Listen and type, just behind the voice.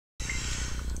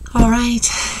All right,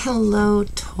 hello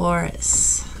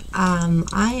Taurus.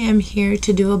 I am here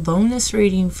to do a bonus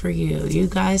reading for you. You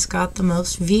guys got the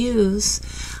most views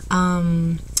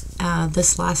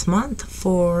this last month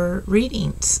for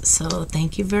readings, so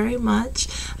thank you very much.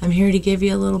 I'm here to give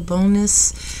you a little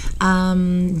bonus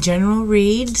general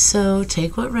read, so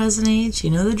take what resonates.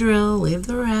 You know the drill, leave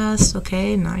the rest,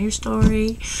 okay? Not your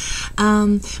story.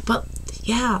 But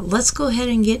yeah, let's go ahead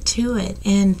and get to it.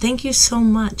 And thank you so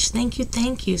much. Thank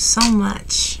you so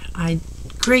much. I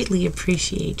greatly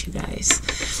appreciate you guys.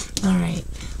 All right,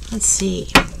 let's see.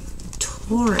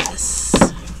 Taurus.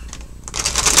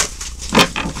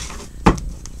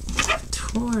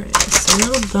 Taurus, a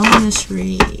little bonus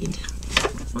read.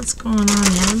 What's going on?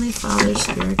 Heavenly Father,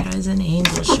 Spirit Guides, and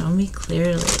Angels, show me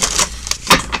clearly.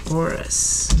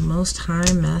 Taurus, Most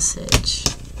High message.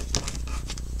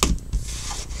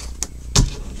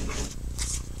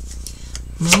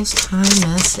 Most High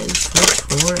message for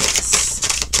Taurus.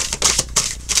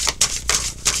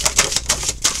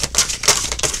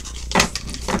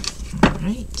 All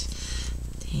right.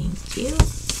 Thank you.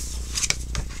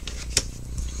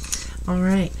 All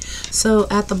right. So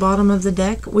at the bottom of the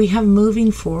deck, we have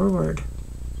moving forward.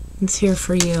 It's here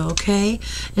for you, okay?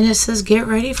 And it says get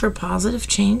ready for positive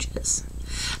changes.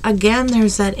 Again,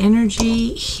 there's that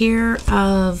energy here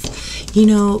of, you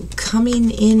know,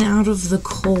 coming in out of the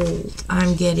cold.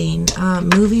 I'm getting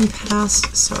moving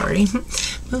past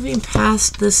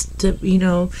this, you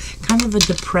know, kind of a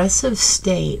depressive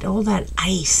state, all that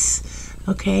ice,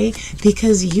 okay?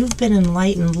 Because you've been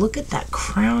enlightened. Look at that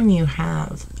crown you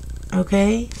have,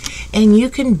 okay? And you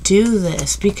can do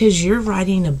this because you're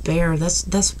riding a bear.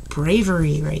 That's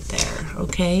bravery right there,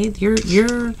 okay?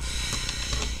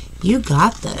 You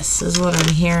got this, is what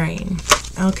I'm hearing.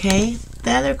 Okay?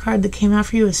 The other card that came out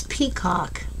for you is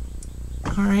Peacock.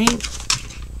 Alright?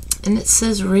 And it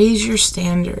says raise your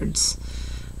standards.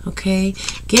 Okay?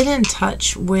 Get in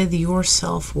touch with your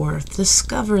self-worth.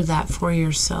 Discover that for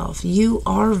yourself. You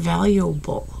are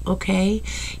valuable. Okay?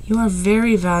 You are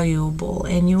very valuable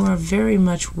and you are very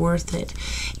much worth it.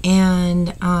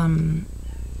 And,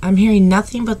 I'm hearing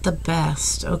nothing but the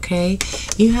best, okay?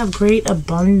 You have great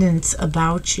abundance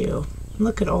about you.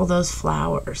 Look at all those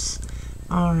flowers.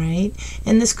 All right.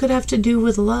 And this could have to do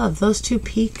with love. Those two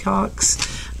peacocks.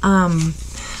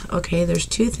 Okay, there's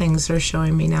two things they're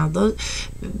showing me now. Those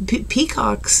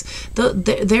peacocks,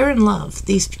 they're in love,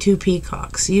 these two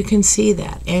peacocks. You can see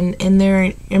that. And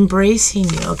they're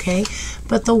embracing you, okay?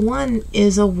 But the one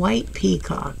is a white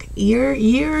peacock. You're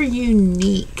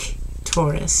unique,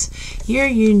 Taurus. You're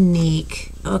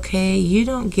unique, okay? You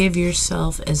don't give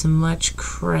yourself as much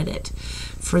credit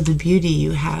for the beauty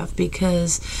you have,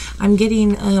 because I'm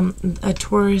getting a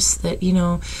Taurus that, you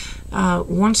know,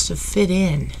 wants to fit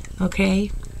in,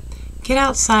 okay? Get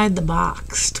outside the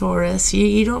box, Taurus.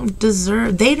 You don't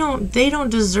deserve, they don't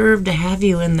deserve to have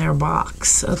you in their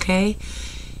box, okay?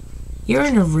 You're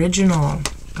an original,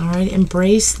 all right?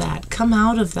 Embrace that. Come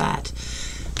out of that,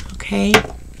 okay?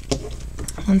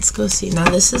 Let's go see. Now,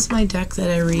 this is my deck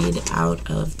that I read out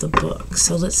of the book.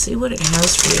 So let's see what it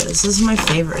has for you. This is my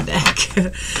favorite deck.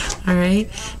 All right.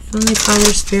 Heavenly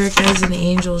Father, Spirit Guides, and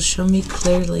Angels, show me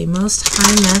clearly. Most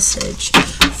High message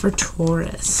for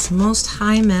Taurus. Most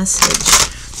High message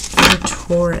for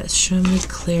Taurus. Show me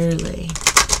clearly.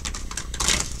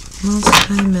 Most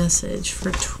High message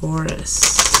for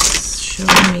Taurus. Show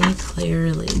me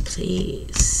clearly,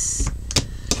 please.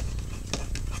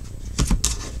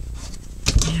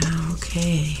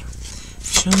 Okay,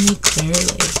 show me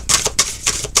clearly.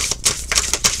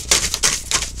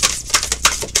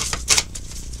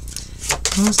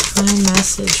 Most High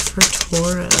message for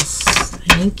Taurus.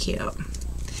 Thank you.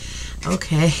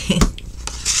 Okay.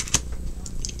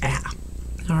 Yeah.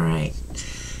 All right.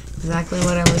 Exactly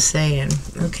what I was saying.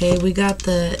 Okay, we got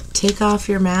the take off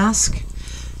your mask.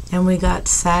 And we got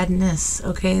sadness,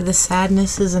 okay? The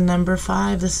sadness is a number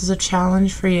 5. This is a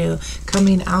challenge for you.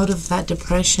 Coming out of that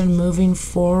depression, moving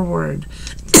forward.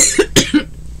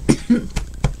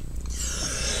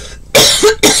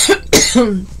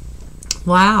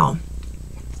 Wow.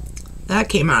 That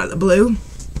came out of the blue.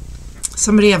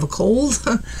 Somebody have a cold?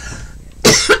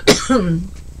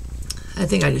 I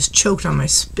think I just choked on my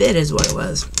spit is what it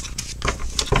was.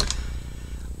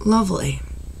 Lovely.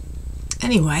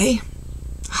 Anyway.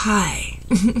 Hi.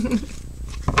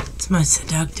 It's my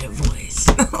seductive voice.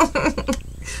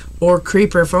 Or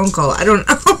creeper phone call. I don't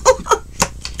know.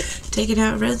 Take it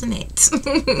how it resonates.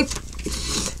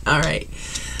 Alright.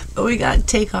 We got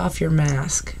take off your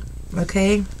mask.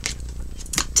 Okay?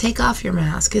 Take off your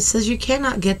mask. It says you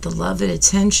cannot get the love and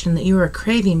attention that you are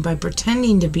craving by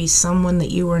pretending to be someone that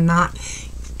you are not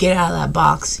get out of that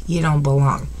box. You don't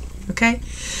belong. Okay?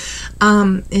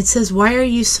 It says, why are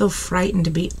you so frightened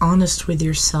to be honest with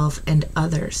yourself and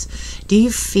others? Do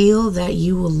you feel that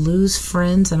you will lose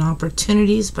friends and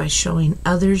opportunities by showing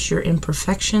others your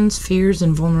imperfections, fears,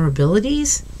 and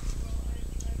vulnerabilities?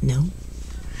 No.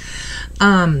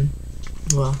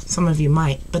 Well, some of you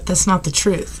might, but that's not the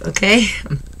truth, okay?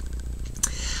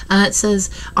 It says,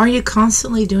 are you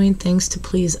constantly doing things to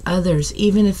please others,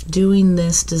 even if doing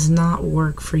this does not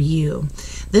work for you?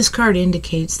 This card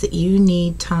indicates that you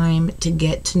need time to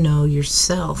get to know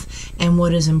yourself and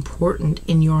what is important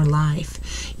in your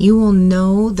life. You will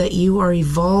know that you are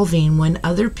evolving when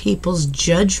other people's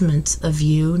judgments of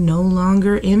you no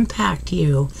longer impact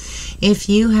you. If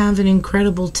you have an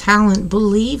incredible talent,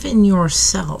 believe in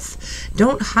yourself.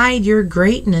 Don't hide your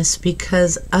greatness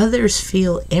because others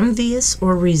feel envious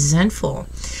or resentful.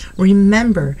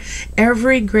 Remember,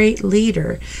 every great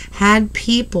leader had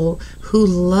people who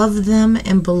loved them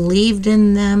and believed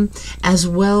in them, as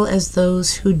well as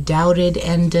those who doubted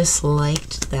and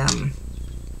disliked them.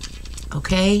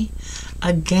 Okay?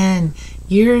 Again,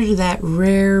 you're that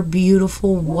rare,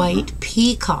 beautiful white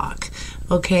peacock.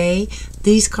 Okay?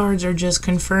 These cards are just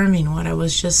confirming what I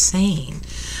was just saying.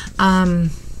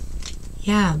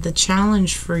 Yeah, the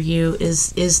challenge for you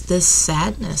is this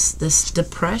sadness, this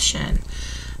depression.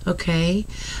 Okay?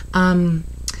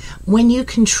 When you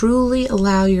can truly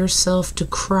allow yourself to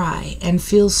cry and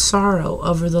feel sorrow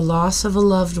over the loss of a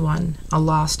loved one, a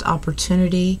lost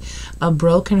opportunity, a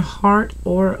broken heart,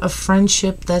 or a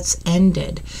friendship that's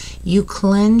ended, you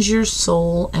cleanse your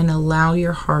soul and allow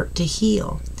your heart to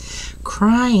heal.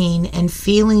 Crying and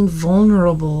feeling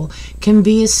vulnerable can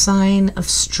be a sign of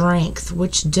strength,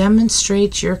 which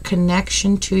demonstrates your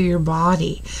connection to your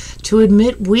body. To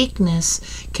admit weakness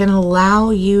can allow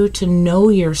you to know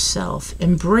yourself,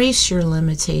 embrace your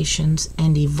limitations,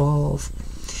 and evolve.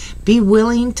 Be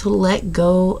willing to let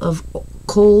go of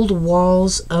cold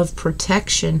walls of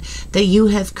protection that you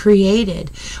have created,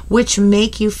 which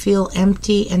make you feel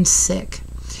empty and sick.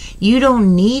 You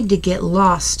don't need to get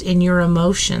lost in your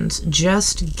emotions.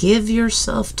 Just give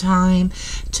yourself time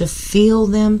to feel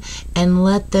them and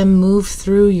let them move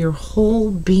through your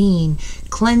whole being,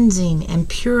 cleansing and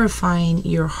purifying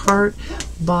your heart,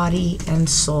 body, and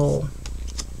soul.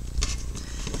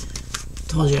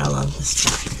 Told you I love this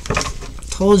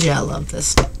deck. Told you I love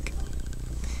this deck.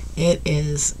 It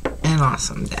is an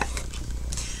awesome deck.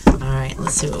 Alright,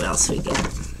 let's see what else we get.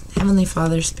 Heavenly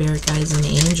Father, Spirit Guides, and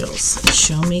Angels,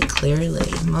 show me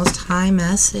clearly. Most High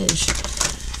message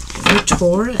for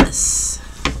Taurus.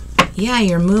 Yeah,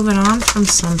 you're moving on from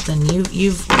something.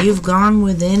 You've gone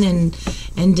within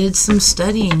and did some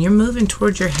studying. You're moving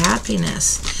towards your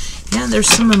happiness. Yeah, there's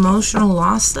some emotional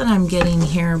loss that I'm getting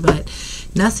here, but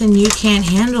nothing you can't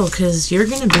handle because you're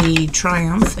going to be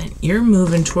triumphant. You're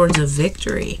moving towards a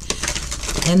victory.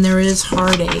 And there is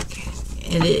heartache.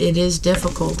 It is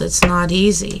difficult. It's not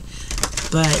easy.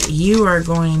 But you are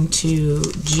going to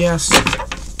just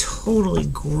totally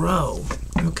grow.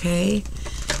 Okay?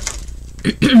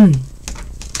 And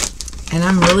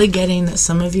I'm really getting that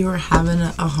some of you are having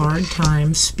a hard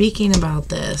time speaking about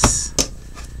this.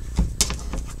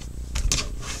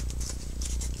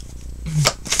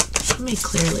 Show me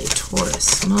clearly,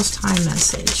 Taurus. Most High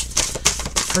message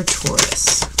for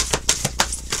Taurus.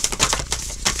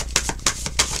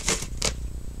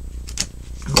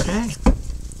 Okay.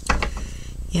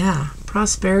 Yeah,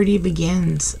 prosperity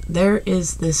begins. There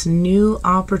is this new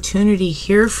opportunity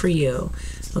here for you.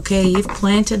 Okay, you've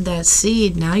planted that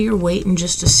seed. Now you're waiting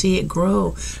just to see it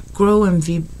grow and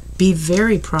be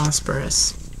very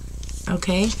prosperous.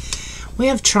 Okay, we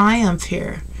have triumph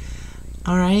here.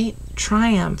 All right,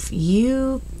 triumph.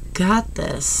 You got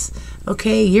this.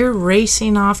 Okay, you're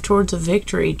racing off towards a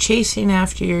victory, chasing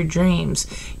after your dreams.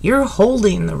 You're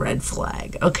holding the red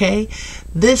flag. Okay,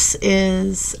 this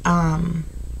is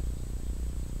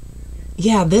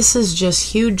yeah, this is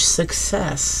just huge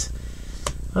success.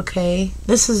 Okay,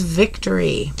 this is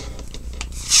victory.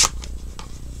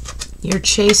 You're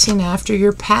chasing after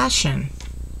your passion.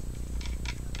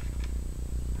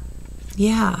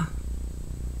 Yeah.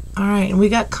 All right, and we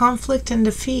got conflict and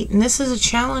defeat, and this is a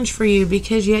challenge for you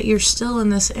because yet you're still in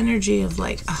this energy of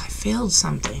like, oh, I failed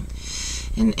something.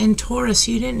 And Taurus,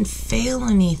 you didn't fail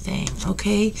anything,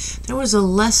 okay? There was a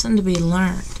lesson to be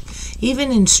learned.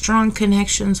 Even in strong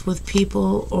connections with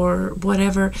people or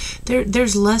whatever,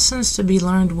 there's lessons to be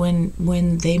learned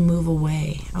when they move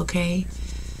away, okay?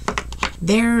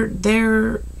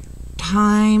 Their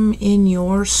time in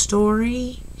your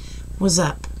story was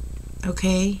up,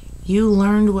 okay? You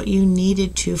learned what you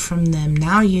needed to from them.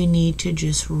 Now you need to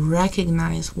just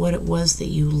recognize what it was that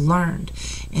you learned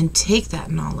and take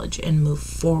that knowledge and move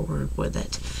forward with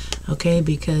it. Okay?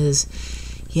 Because,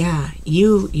 yeah,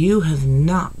 you have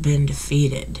not been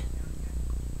defeated.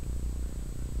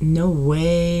 No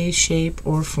way, shape,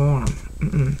 or form.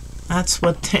 That's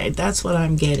what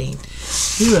I'm getting.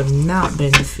 You have not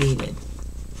been defeated.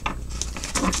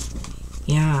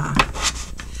 Yeah.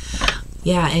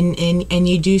 Yeah, and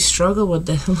you do struggle with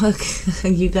the look.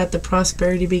 You got the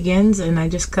Prosperity Begins, and I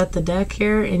just cut the deck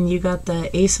here, and you got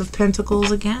the Ace of Pentacles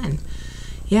again.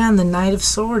 Yeah, and the Knight of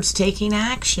Swords taking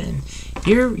action.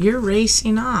 You're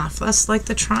racing off. That's like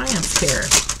the Triumph here.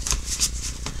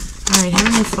 All right,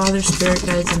 Heavenly Father, Spirit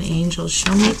Guides, and Angels,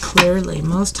 show me clearly,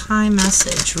 Most High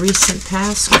message, recent,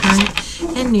 past,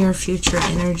 current, and near future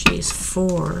energies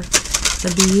for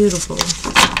the beautiful,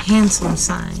 handsome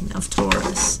sign of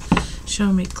Taurus.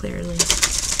 Show me clearly.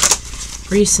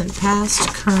 Recent,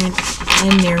 past, current,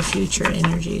 and near future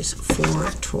energies for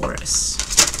Taurus.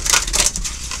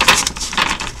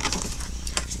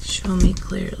 Show me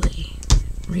clearly.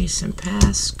 Recent,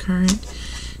 past, current,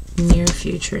 near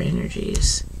future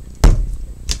energies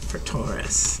for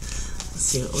Taurus. Let's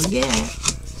see what we get.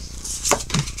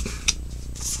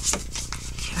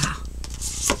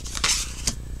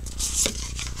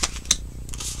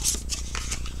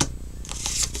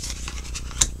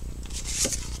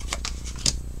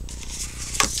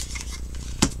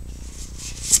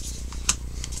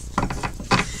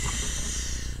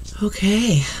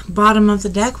 Okay, bottom of the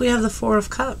deck, we have the Four of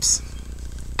Cups.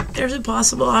 There's a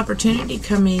possible opportunity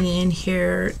coming in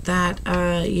here that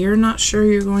you're not sure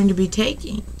you're going to be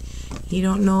taking. You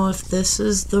don't know if this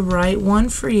is the right one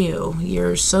for you.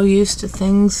 You're so used to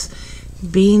things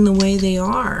being the way they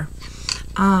are.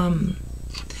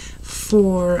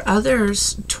 For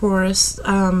others, Taurus,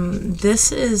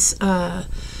 this is a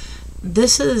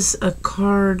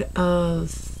card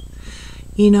of,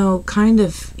 you know, kind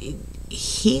of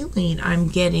healing. I'm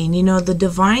getting, you know, the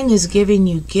divine is giving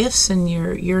you gifts, and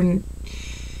you're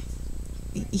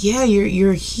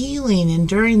healing, and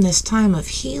during this time of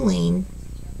healing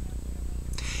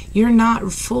you're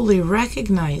not fully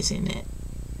recognizing it.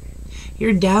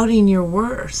 You're doubting your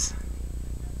worth,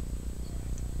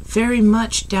 very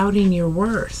much doubting your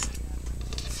worth.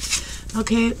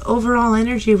 Okay, overall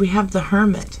energy, we have the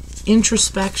Hermit,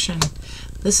 introspection.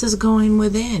 This is going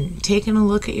within, taking a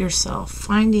look at yourself,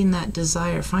 finding that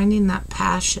desire, finding that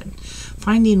passion,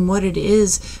 finding what it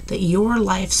is that your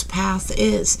life's path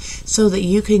is, so that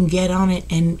you can get on it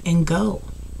and go,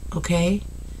 okay?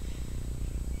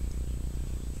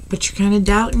 But you're kind of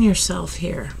doubting yourself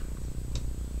here.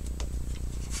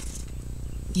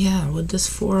 Yeah, with this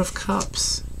Four of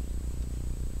Cups.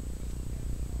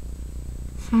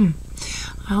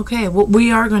 Okay, well,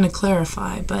 we are going to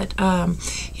clarify, but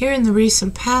here in the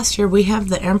recent past here, we have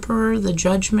the Emperor, the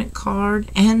Judgment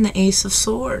card, and the Ace of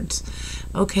Swords.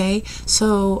 Okay,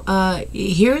 so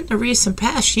here in the recent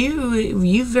past,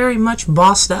 you very much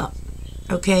bossed up.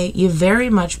 Okay, you very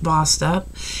much bossed up,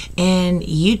 and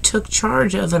you took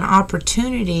charge of an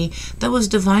opportunity that was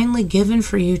divinely given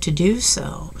for you to do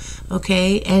so.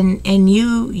 Okay, and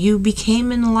you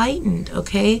became enlightened.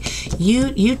 Okay,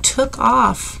 you took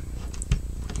off.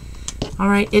 All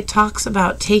right, it talks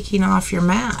about taking off your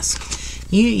mask.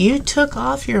 You took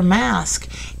off your mask,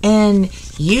 and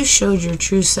you showed your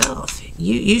true self.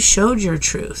 You showed your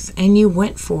truth, and you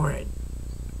went for it.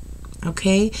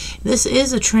 Okay, this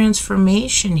is a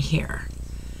transformation here.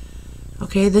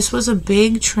 Okay, this was a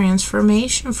big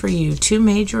transformation for you. Two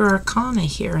major arcana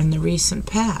here in the recent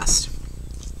past.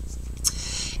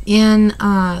 In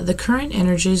the current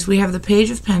energies, we have the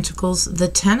Page of Pentacles, the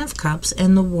Ten of Cups,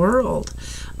 and the World.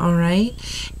 All right,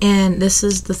 and this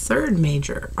is the third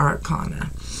major arcana.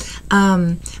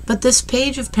 But this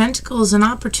Page of Pentacles, an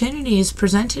opportunity has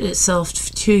presented itself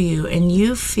to you, and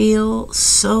you feel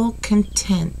so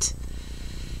content.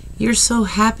 You're so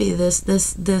happy. This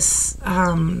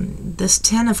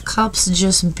Ten of Cups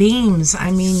just beams.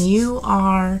 I mean, you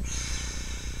are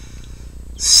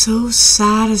so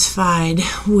satisfied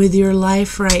with your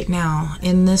life right now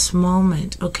in this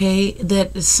moment, okay,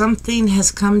 that something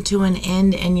has come to an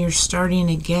end and you're starting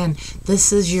again.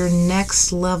 This is your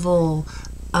next level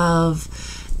of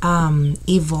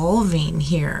evolving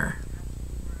here,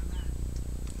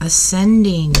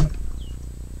 ascending.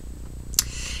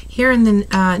 Here in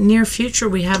the near future,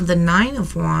 we have the Nine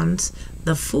of Wands,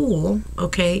 the Fool,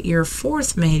 okay, your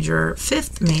fifth major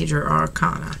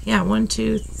arcana. Yeah, 1,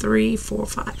 2, 3, 4,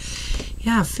 5.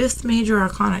 Yeah, fifth major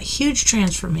arcana. Huge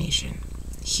transformation.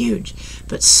 Huge.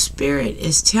 But Spirit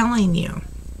is telling you,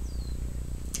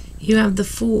 You have the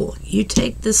Fool. You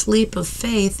take this leap of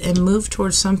faith and move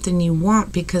towards something you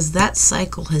want, because that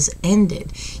cycle has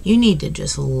ended. You need to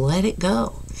just let it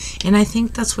go. And I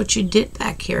think that's what you did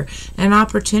back here. An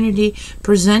opportunity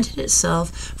presented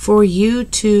itself for you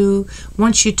to,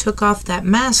 once you took off that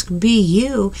mask, be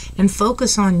you and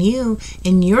focus on you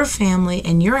and your family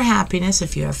and your happiness,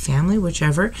 if you have family,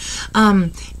 whichever,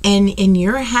 and in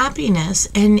your happiness,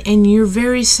 and you're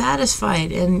very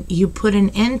satisfied, and you put an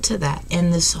end to that,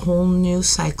 and this whole new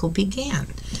cycle began.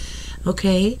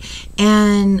 Okay?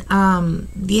 And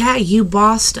yeah, you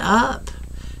bossed up.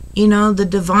 You know, the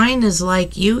divine is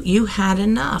like, you had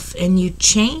enough, and you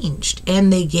changed,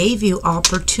 and they gave you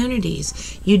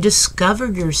opportunities. You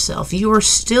discovered yourself. You are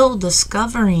still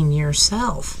discovering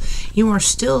yourself. You are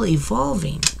still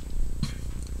evolving.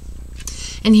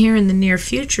 And here in the near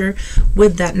future,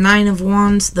 with that 9 of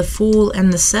Wands, the Fool,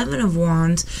 and the 7 of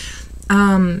Wands,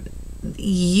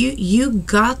 you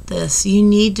got this. You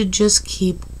need to just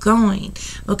keep going.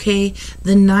 Okay,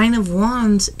 the 9 of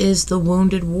Wands is the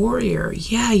wounded warrior.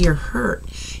 Yeah, you're hurt.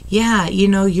 Yeah, you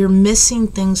know, you're missing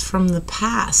things from the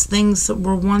past, things that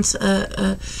were once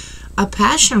a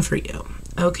passion for you.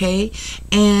 Okay,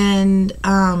 and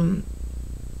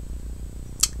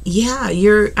yeah,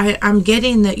 I'm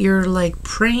getting that you're like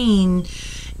praying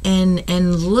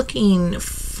and looking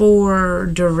for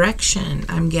direction.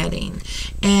 I'm getting,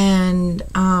 and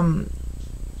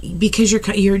because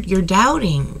you're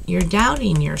doubting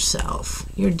yourself,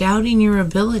 you're doubting your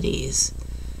abilities.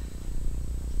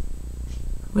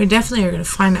 We definitely are going to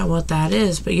find out what that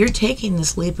is, but you're taking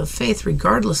this leap of faith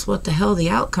regardless what the hell the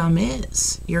outcome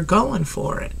is. You're going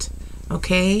for it.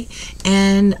 Okay,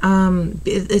 and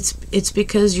it's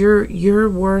because you're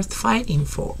worth fighting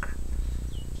for.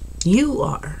 You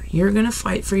are. You're going to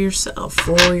fight for yourself,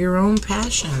 for your own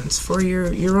passions, for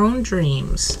your own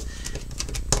dreams.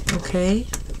 Okay,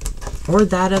 or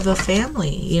that of a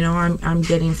family. You know, I'm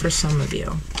getting for some of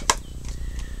you.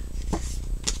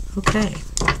 Okay,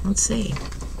 let's see.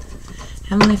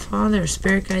 Heavenly Father,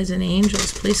 Spirit Guides, and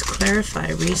Angels, please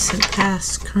clarify recent,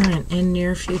 past, current, and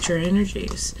near future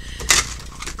energies.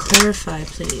 Clarify,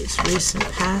 please, recent,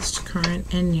 past,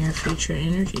 current, and near future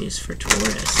energies for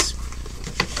Taurus.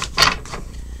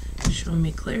 Show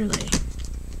me clearly.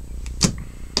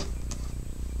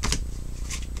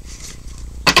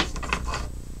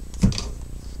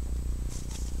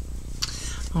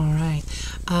 All right.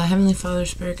 Heavenly Father,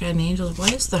 Spirit Guide, and Angels, why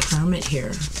is the Hermit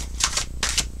here?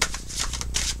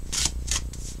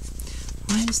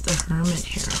 Why is the Hermit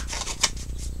here?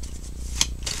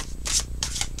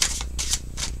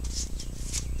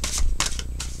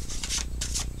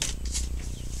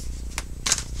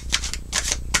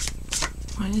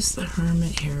 Why is the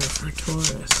Hermit here for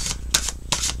Taurus?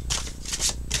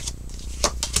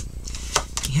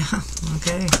 Yeah,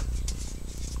 okay.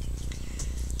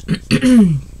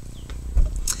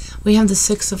 We have the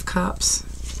 6 of Cups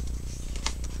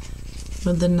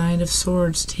with the Knight of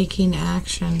Swords, taking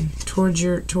action towards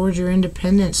your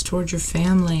independence, towards your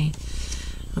family.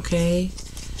 Okay.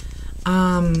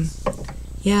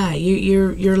 Yeah,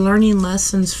 you're learning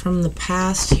lessons from the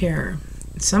past here.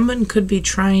 Someone could be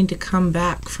trying to come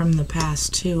back from the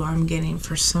past too, I'm getting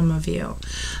for some of you.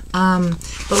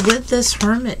 But with this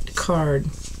Hermit card,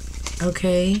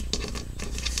 okay,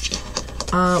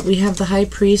 we have the High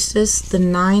Priestess, the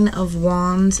 9 of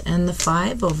Wands, and the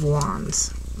 5 of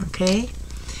Wands. Okay,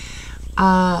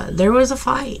 there was a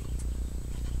fight.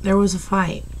 There was a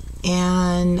fight,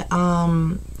 and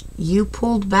you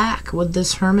pulled back with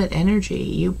this Hermit energy.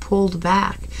 You pulled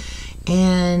back,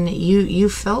 and you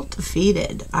felt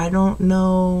defeated. I don't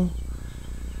know.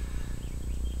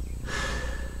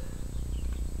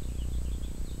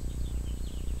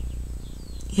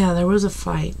 Yeah, there was a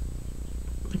fight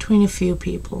between a few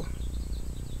people.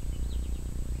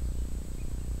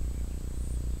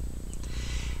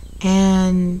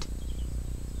 And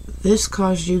this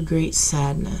caused you great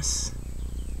sadness.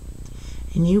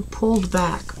 And you pulled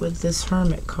back with this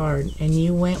Hermit card, and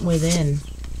you went within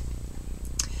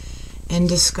and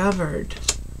discovered,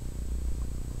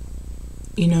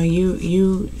 you know,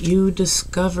 you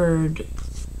discovered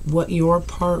what your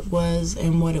part was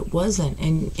and what it wasn't,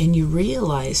 and you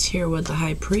realized here with the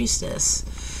High Priestess,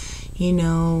 you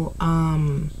know,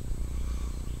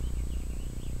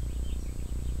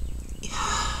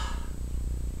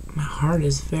 my heart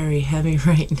is very heavy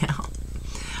right now.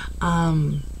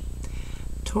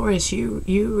 Taurus, you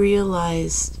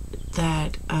realized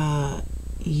that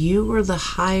you were the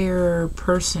higher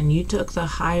person. You took the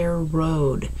higher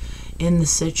road in the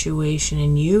situation,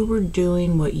 and you were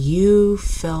doing what you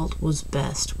felt was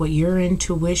best, what your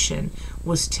intuition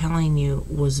was telling you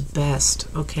was best,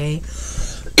 okay?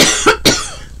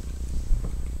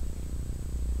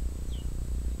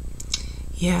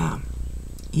 Yeah,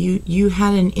 you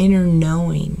had an inner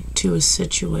knowing to a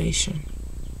situation.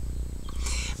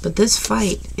 But this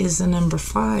fight is the number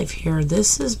 5 here.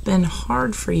 This has been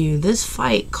hard for you. This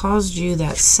fight caused you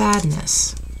that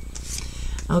sadness.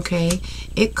 Okay?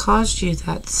 It caused you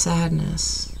that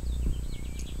sadness.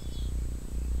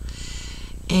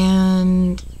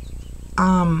 And,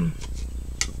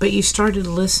 but you started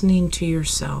listening to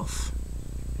yourself.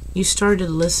 You started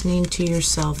listening to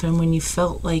yourself, and when you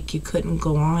felt like you couldn't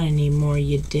go on anymore,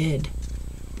 you did.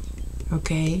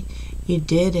 Okay? You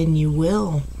did, and you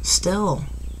will still.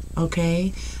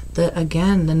 Okay?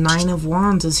 Again, the 9 of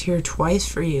Wands is here twice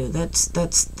for you. That's the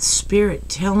Spirit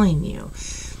telling you,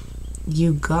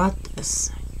 you got this.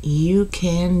 You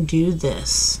can do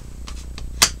this.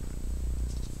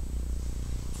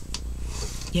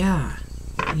 Yeah,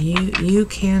 you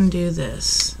can do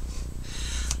this.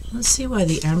 Let's see why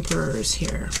the Emperor is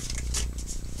here.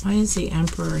 Why is the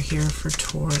Emperor here for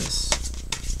Taurus?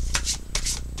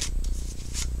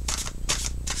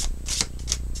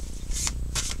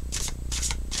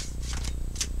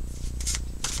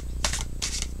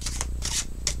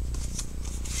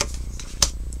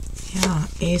 Yeah,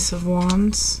 Ace of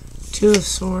Wands, 2 of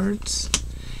Swords,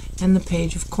 and the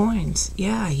Page of Coins.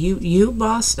 Yeah, you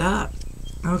bossed up,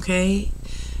 okay?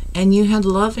 And you had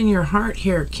love in your heart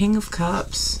here, King of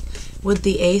Cups, with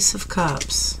the Ace of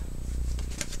Cups,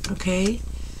 okay?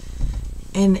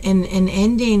 And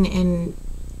ending in,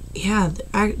 yeah,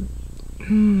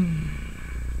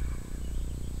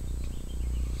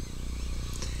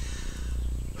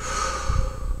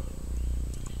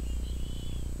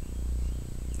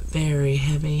 very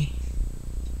heavy,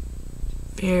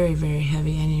 very, very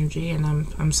heavy energy, and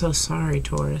I'm so sorry,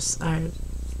 Taurus.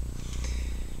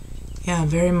 Yeah,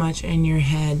 very much in your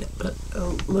head. But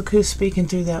look who's speaking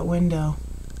through that window.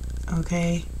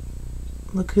 Okay?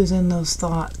 Look who's in those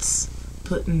thoughts.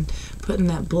 Putting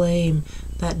that blame,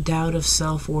 that doubt of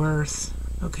self-worth.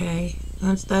 Okay?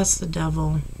 That's the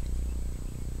devil.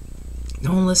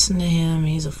 Don't listen to him.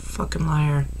 He's a fucking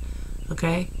liar.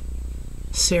 Okay?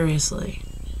 Seriously.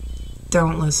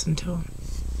 Don't listen to him.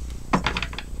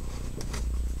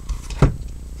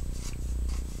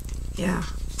 Yeah.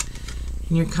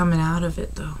 And you're coming out of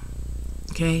it, though.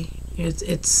 Okay?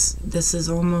 This is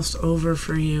almost over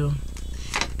for you.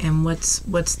 And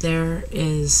what's there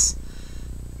is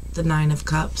the 9 of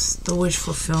Cups, the wish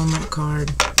fulfillment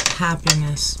card,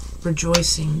 happiness,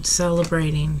 rejoicing,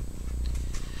 celebrating,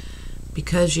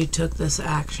 because you took this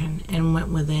action and went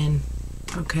within,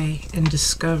 okay, and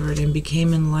discovered and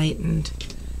became enlightened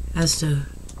as to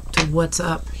what's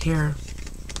up here.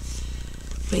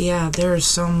 But yeah, there is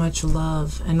so much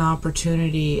love and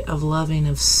opportunity of loving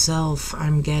of self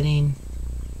I'm getting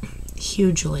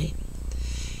hugely.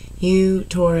 You,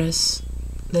 Taurus,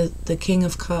 the King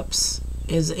of Cups,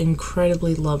 is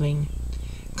incredibly loving,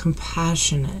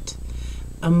 compassionate,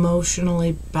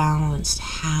 emotionally balanced,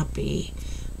 happy.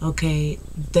 Okay,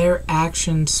 their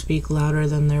actions speak louder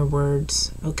than their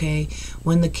words. Okay,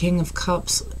 when the King of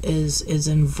Cups is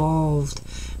involved,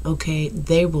 okay,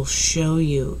 they will show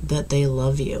you that they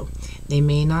love you. They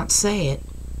may not say it,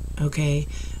 okay,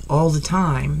 all the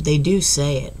time. They do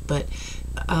say it, but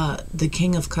the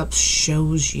King of Cups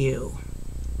shows you.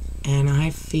 And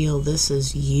I feel this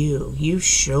is you. You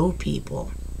show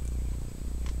people.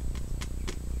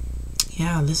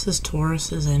 Yeah, this is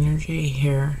Taurus's energy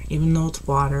here, even though it's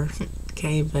water.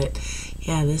 Okay, but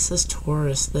yeah, this is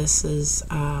Taurus. This is,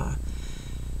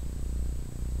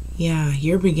 yeah,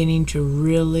 you're beginning to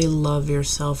really love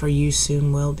yourself, or you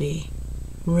soon will be.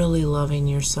 Really loving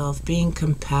yourself, being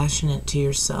compassionate to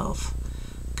yourself,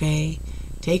 okay?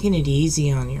 Taking it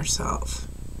easy on yourself.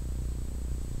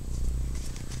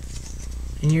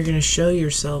 And you're going to show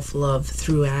yourself love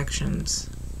through actions,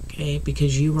 okay?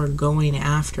 Because you are going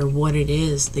after what it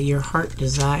is that your heart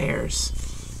desires,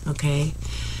 okay?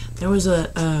 There was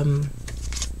an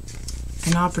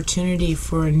opportunity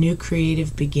for a new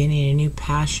creative beginning, a new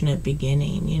passionate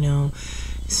beginning, you know,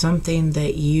 something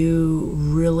that you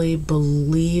really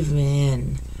believe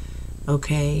in,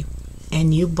 okay?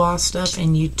 And you bossed up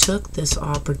and you took this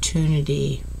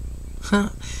opportunity.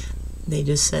 They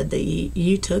just said that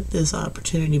you took this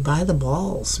opportunity by the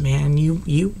balls, man.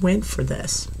 You went for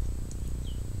this.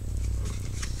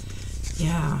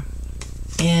 Yeah.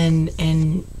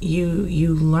 And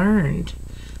you learned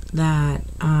that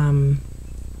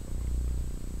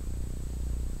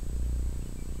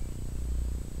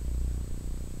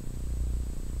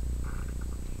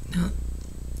No,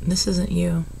 this isn't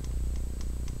you.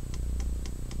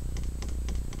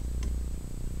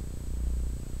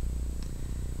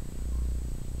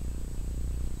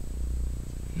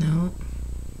 No.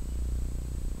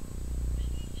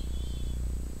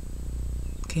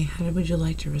 Okay, how would you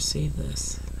like to receive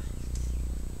this?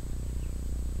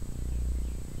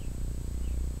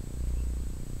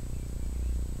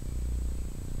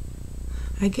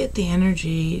 I get the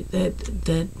energy that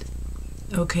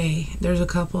okay, there's a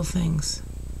couple of things.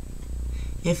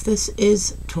 If this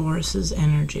is Taurus's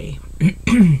energy,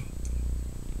 and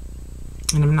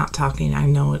I'm not talking, I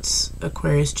know it's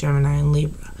Aquarius, Gemini, and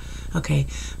Libra, okay,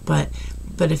 but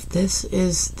if this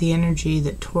is the energy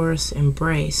that Taurus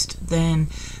embraced, then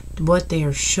what they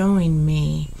are showing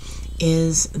me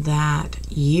is that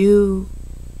you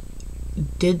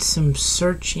did some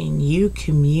searching, you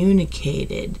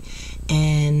communicated,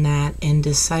 and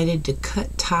decided to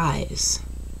cut ties,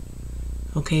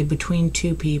 okay, between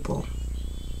two people,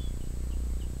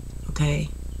 okay?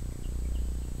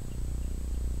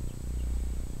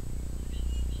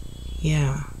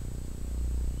 Yeah.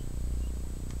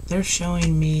 They're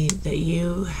showing me that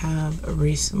you have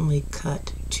recently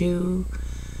cut two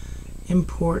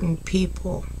important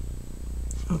people,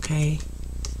 okay?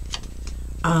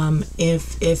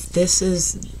 If this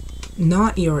is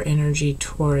not your energy,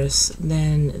 Taurus,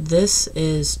 then this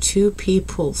is two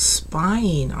people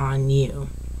spying on you,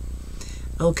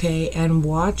 okay, and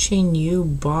watching you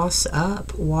boss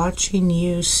up, watching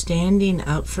you standing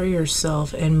up for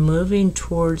yourself and moving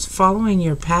towards, following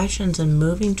your passions and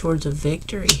moving towards a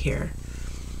victory here.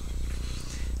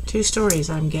 Two stories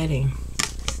I'm getting,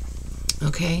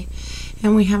 okay?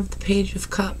 And we have the Page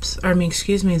of Cups, or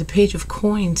the Page of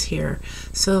Coins here.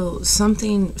 So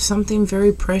something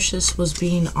very precious was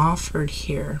being offered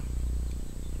here.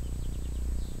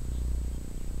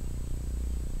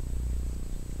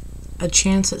 A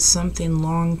chance at something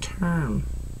long term.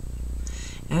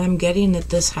 And I'm getting that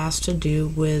this has to do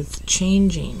with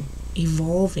changing,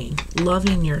 evolving,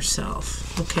 loving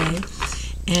yourself, okay?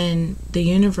 And the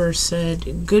universe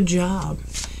said, good job.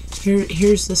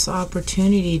 Here's this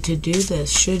opportunity to do this,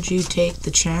 should you take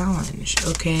the challenge,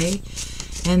 okay?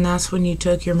 And that's when you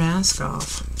took your mask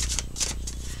off.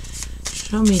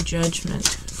 Show me judgment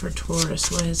for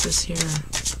Taurus. What is this here?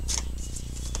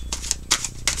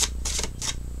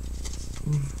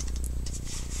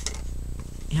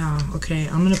 Yeah, okay,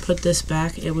 I'm going to put this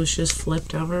back. It was just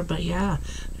flipped over, but yeah,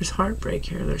 there's heartbreak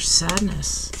here. There's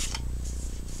sadness.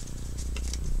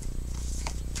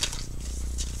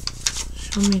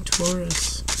 Show me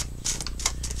Taurus,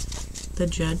 the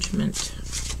judgment.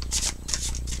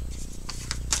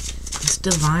 It's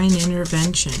divine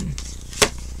intervention.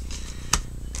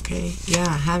 Okay,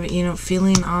 yeah,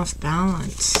 feeling off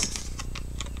balance.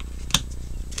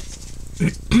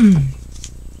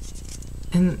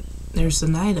 And there's the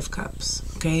Knight of Cups,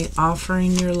 okay,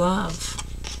 offering your love.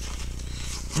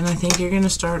 And I think you're going to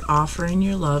start offering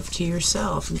your love to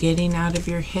yourself, getting out of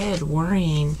your head,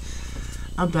 worrying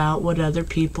about what other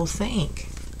people think.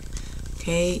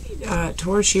 Okay,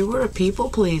 Taurus, you were a people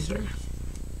pleaser,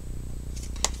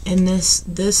 and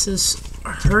this is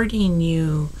hurting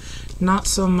you, not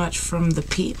so much from the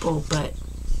people, but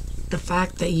the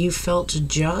fact that you felt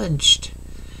judged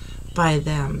by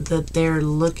them, that they're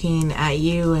looking at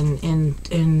you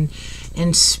and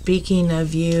speaking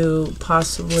of you,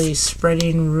 possibly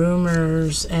spreading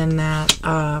rumors, and that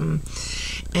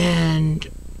and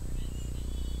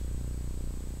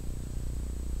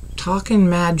talking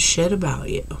mad shit about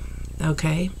you,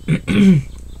 okay? And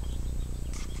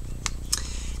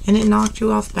it knocked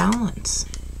you off balance.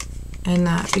 And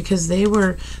that because they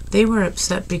were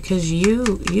upset because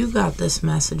you got this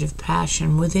message of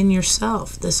passion within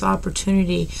yourself, this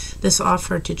opportunity, this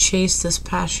offer to chase this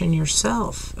passion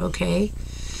yourself, okay?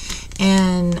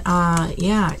 And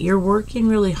yeah, you're working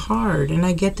really hard, and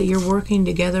I get that you're working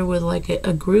together with like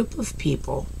a group of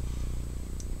people,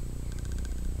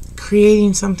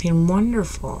 creating something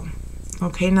wonderful.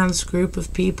 Okay, now this group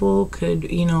of people could,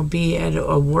 be at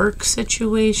a work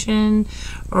situation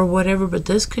or whatever, but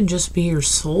this could just be your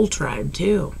soul tribe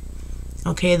too.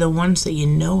 Okay, the ones that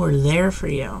are there for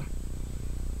you.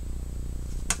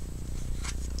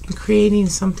 Creating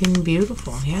something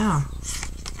beautiful, yeah.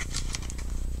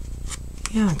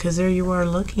 Yeah, because there you are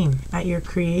looking at your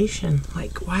creation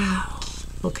like, wow.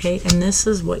 Okay, and this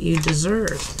is what you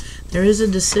deserve. There is a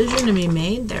decision to be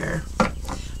made there.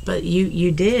 But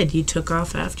you did. You took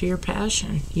off after your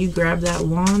passion. You grabbed that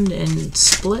wand and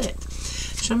split.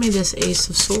 Show me this Ace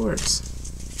of Swords.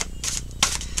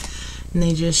 And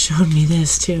they just showed me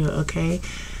this too, okay?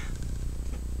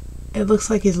 It looks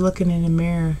like he's looking in a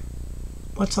mirror.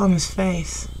 What's on his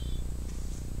face?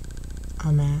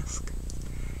 A mask.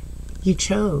 You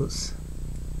chose.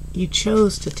 You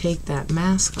chose to take that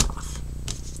mask off.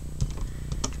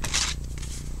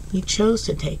 You chose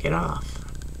to take it off.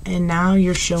 And now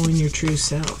you're showing your true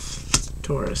self,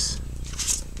 Taurus.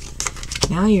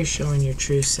 Now you're showing your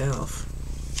true self.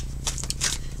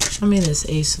 Show me this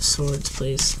Ace of Swords,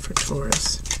 please, for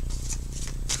Taurus.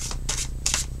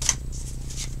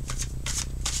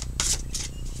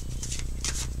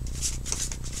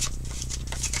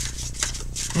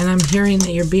 And I'm hearing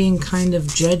that you're being kind of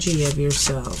judgy of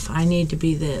yourself. I need to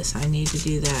be this. I need to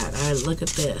do that. I look at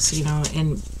this, you know,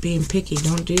 and being picky.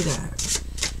 Don't do that.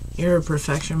 You're a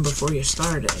perfection before you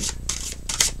started.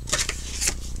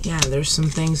 Yeah, there's some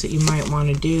things that you might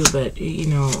want to do, but, you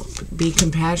know, be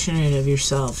compassionate of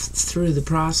yourself through the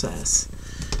process.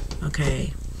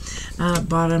 Okay.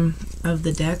 Bottom of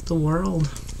the deck, the World.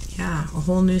 Yeah, a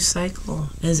whole new cycle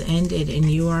has ended, and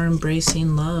you are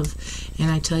embracing love. And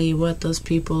I tell you what, those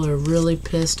people are really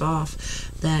pissed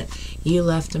off that you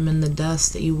left them in the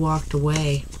dust, that you walked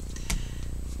away,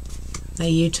 that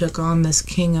you took on this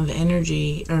King of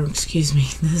Energy, or excuse me,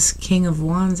 this King of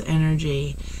Wands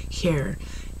energy here,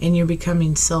 and you're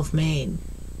becoming self-made.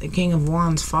 The King of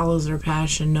Wands follows their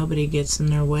passion, nobody gets in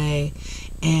their way,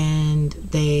 and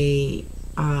they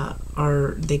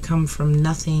come from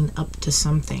nothing up to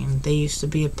something. They used to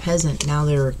be a peasant, now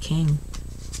they're a king.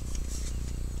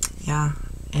 Yeah,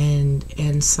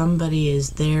 and somebody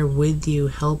is there with you,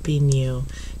 helping you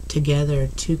together,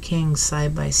 two kings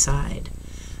side by side.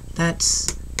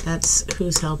 That's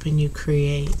who's helping you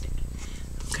create.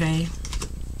 Okay?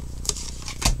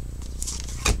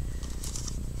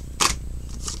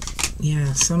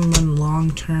 Yeah, someone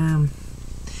long term.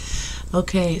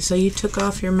 Okay, so you took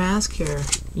off your mask here.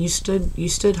 You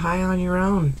stood high on your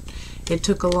own. It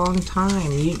took a long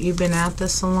time. You've been at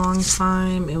this a long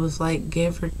time. It was like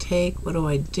give or take. What do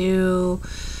I do?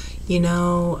 You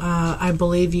know, I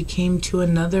believe you came to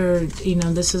another, you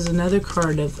know, this is another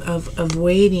card of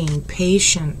waiting,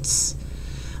 patience.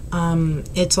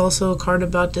 It's also a card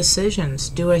about decisions.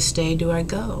 Do I stay? Do I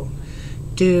go?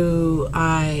 Do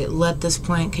I let this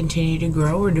plant continue to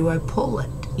grow, or do I pull it?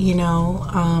 You know,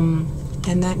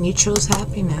 and that you chose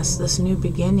happiness, this new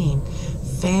beginning,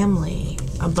 family,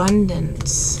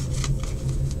 abundance.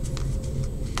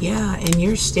 Yeah, and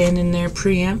you're standing there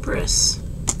pre-Empress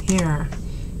here.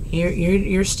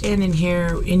 You're standing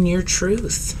here in your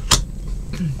truth.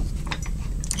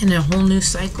 And a whole new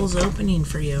cycle's opening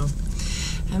for you.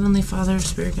 Heavenly Father,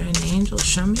 Spirit Guide, and Angels,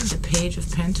 show me the Page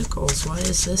of Pentacles. Why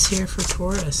is this here for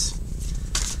Taurus?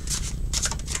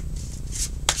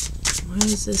 Why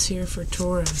is this here for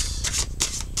Taurus?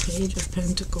 Page of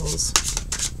Pentacles.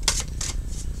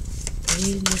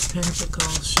 Page of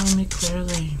Pentacles. Show me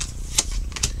clearly.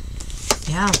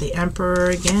 Yeah, the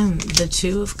Emperor again. The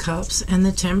Two of Cups and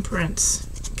the Temperance.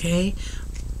 Okay?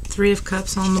 Three of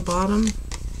Cups on the bottom.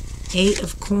 Eight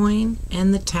of Coin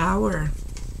and the Tower.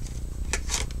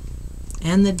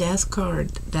 And the Death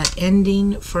card. That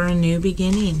ending for a new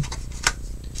beginning.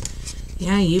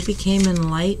 Yeah, you became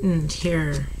enlightened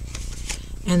here.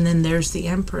 And then there's the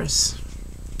Empress.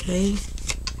 Okay?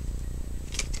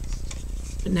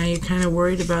 But now you're kind of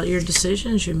worried about your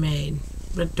decisions you made.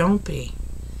 But don't be.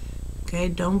 Okay?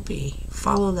 Don't be.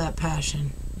 Follow that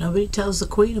passion. Nobody tells the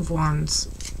Queen of Wands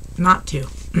not to.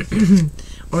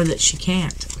 Or that she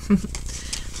can't.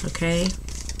 Okay?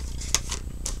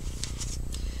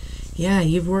 Yeah,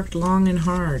 you've worked long and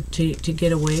hard to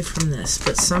get away from this.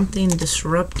 But something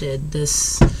disrupted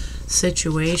this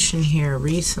situation here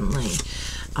recently.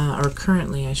 Or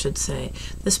currently, I should say.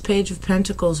 This Page of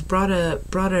Pentacles brought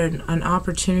an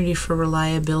opportunity for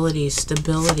reliability,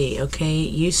 stability, okay?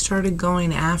 You started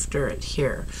going after it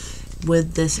here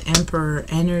with this Emperor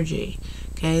energy,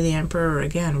 okay? The Emperor,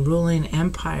 again, ruling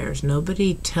empires.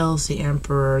 Nobody tells the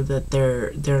Emperor that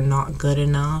they're not good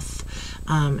enough.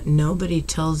 Nobody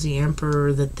tells the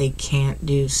Emperor that they can't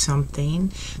do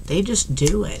something. They just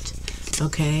do it,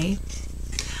 okay?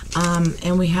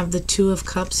 And we have the Two of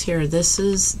Cups here. This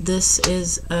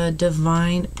is a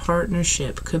divine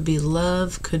partnership. Could be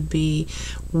love, could be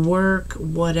work,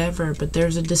 whatever. But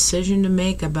there's a decision to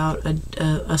make about a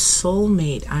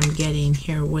soulmate I'm getting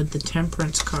here with the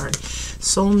Temperance card.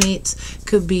 Soulmates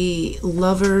could be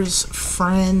lovers,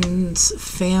 friends,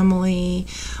 family,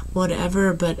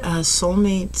 whatever. But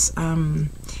soulmates,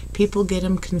 people get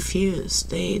them confused.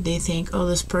 They think, oh,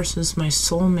 this person's my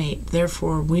soulmate,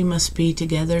 therefore we must be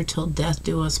together till death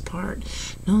do us part.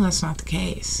 No, that's not the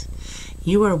case.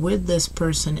 You are with this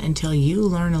person until you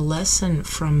learn a lesson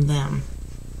from them.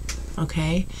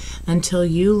 Okay? Until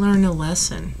you learn a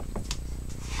lesson.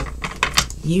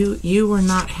 You were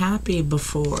not happy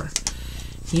before.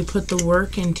 You put the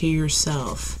work into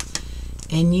yourself,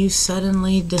 and you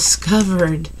suddenly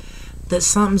discovered that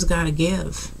something's got to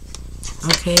give.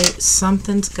 Okay,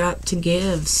 something's got to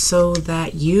give so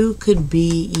that you could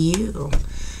be you.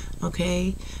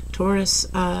 Okay, Taurus,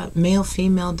 male,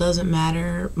 female, doesn't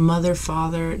matter. Mother,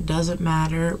 father, doesn't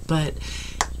matter. But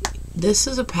this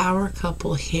is a power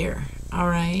couple here. All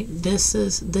right, this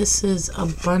is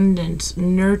abundance,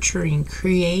 nurturing,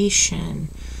 creation.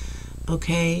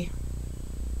 Okay,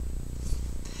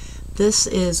 this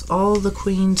is all the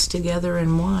queens together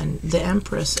in one. The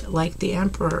Empress, like the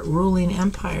Emperor, ruling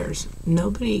empires.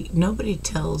 Nobody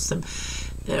tells them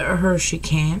her she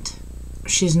can't.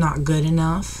 She's not good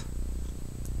enough.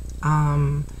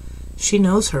 She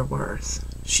knows her worth.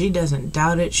 She doesn't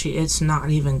doubt it. It's not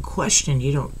even questioned.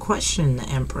 You don't question the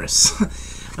Empress.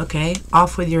 Okay,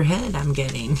 off with your head, I'm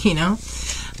getting, you know.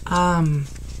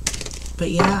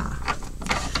 But yeah,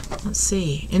 let's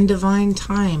see. In divine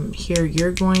time here,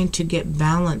 you're going to get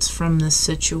balance from this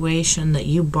situation that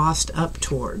you bossed up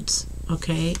towards.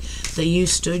 Okay, that you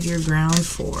stood your ground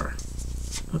for.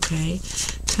 Okay,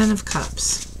 10 of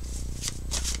Cups.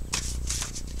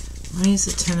 Why is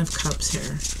the 10 of Cups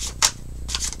here?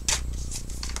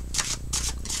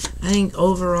 I think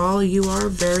overall you are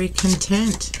very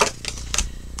content.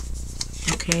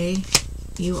 Okay,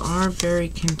 you are very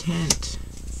content.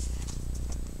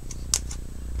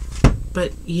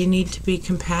 But you need to be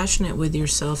compassionate with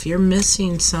yourself. You're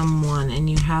missing someone and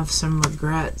you have some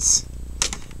regrets.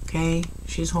 Okay,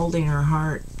 she's holding her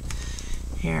heart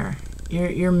here.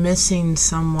 You're missing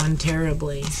someone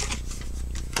terribly.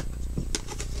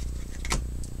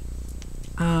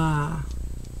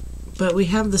 But we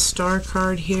have the Star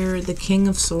card here, the King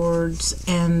of Swords,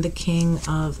 and the King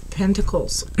of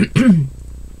Pentacles.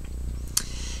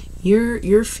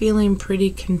 You're feeling pretty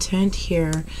content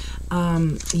here.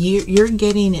 You're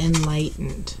getting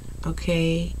enlightened,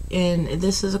 okay? And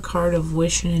this is a card of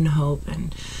wishing and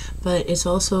hoping, but it's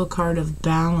also a card of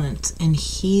balance and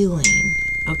healing,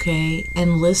 okay?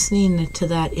 And listening to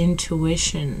that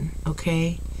intuition,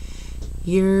 okay?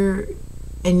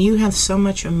 And you have so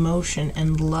much emotion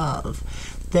and love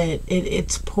that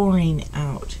it's pouring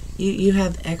out. You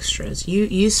have extras.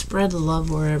 You spread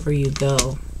love wherever you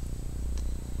go.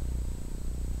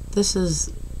 This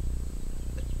is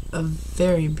a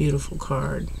very beautiful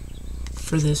card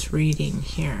for this reading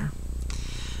here.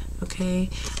 Okay,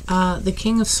 the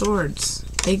King of Swords.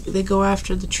 They go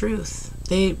after the truth.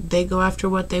 They go after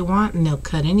what they want, and they'll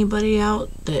cut anybody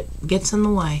out that gets in the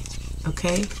way.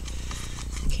 Okay.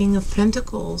 King of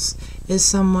Pentacles is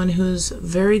someone who's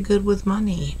very good with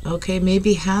money, okay,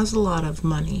 maybe has a lot of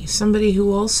money, somebody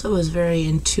who also is very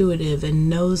intuitive and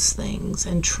knows things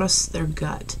and trusts their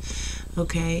gut,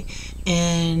 okay,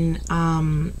 and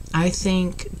I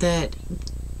think that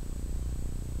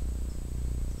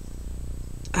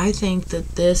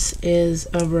this is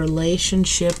a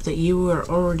relationship that you are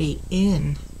already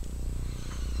in.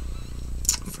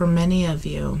 For many of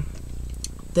you,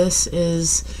 this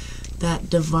is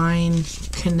that divine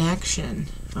connection,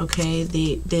 okay?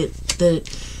 The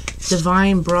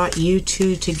divine brought you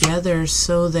two together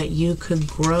so that you could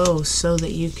grow, so that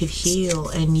you could heal,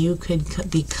 and you could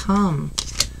become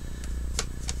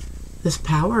this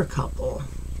power couple.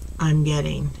 I'm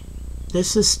getting.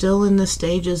 This is still in the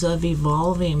stages of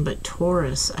evolving, but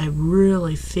Taurus, I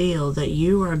really feel that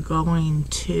you are going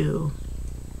to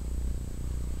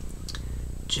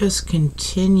just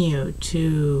continue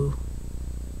to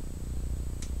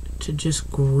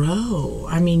just grow.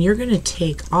 I mean, you're going to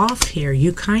take off here.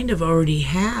 You kind of already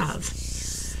have.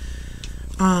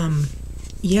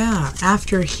 Yeah,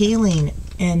 after healing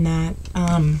and that,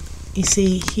 you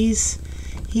see, he's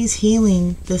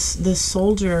healing this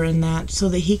soldier and that so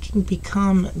that he can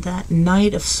become that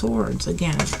Knight of Swords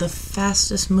again, the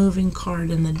fastest moving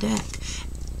card in the deck,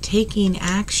 taking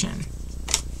action,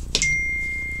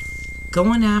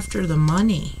 going after the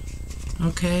money.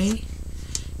 Okay.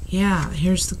 Yeah,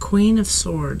 here's the Queen of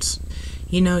Swords.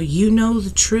 You know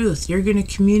the truth. You're going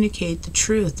to communicate the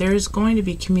truth. There is going to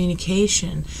be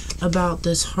communication about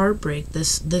this heartbreak,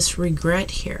 this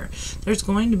regret here. There's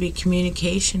going to be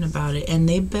communication about it, and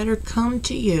they better come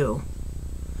to you.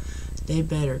 They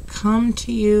better come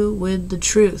to you with the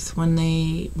truth when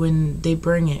they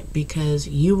bring it, because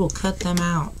you will cut them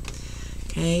out.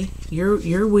 Okay,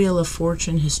 your wheel of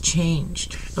fortune has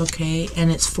changed, okay,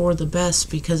 and it's for the best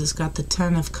because it's got the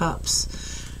 10 of Cups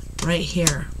right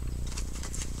here,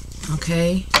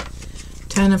 okay,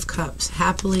 10 of Cups,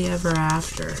 happily ever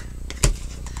after.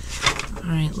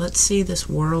 All right, let's see this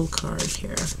World card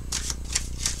here.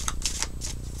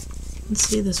 Let's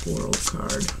see this World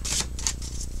card.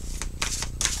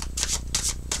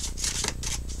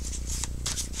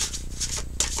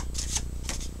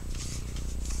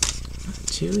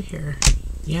 Two here.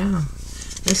 Yeah.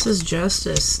 This is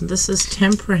justice. This is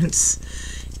temperance.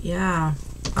 Yeah.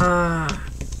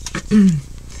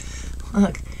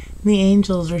 Look, the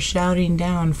angels are shouting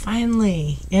down.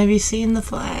 Finally. Have you seen the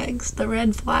flags? The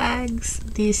red flags?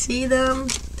 Do you see them?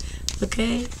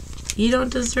 Okay. You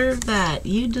don't deserve that.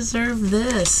 You deserve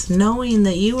this, knowing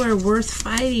that you are worth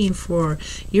fighting for.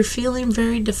 You're feeling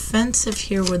very defensive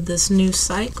here with this new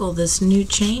cycle, this new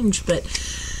change, but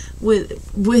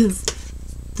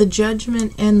with the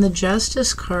Judgment and the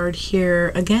Justice card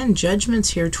here, again,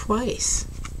 Judgment's here twice.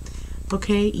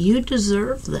 Okay, you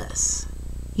deserve this.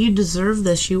 You deserve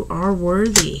this. You are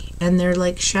worthy. And they're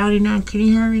like shouting out, can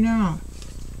you hear me now?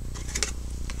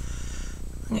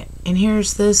 And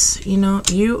here's this, you know,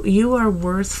 you are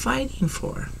worth fighting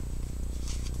for.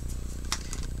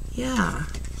 Yeah.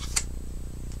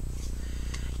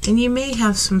 And you may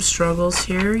have some struggles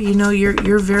here. You know,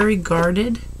 you're very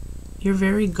guarded. You're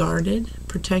very guarded,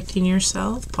 protecting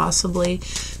yourself, possibly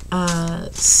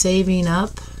saving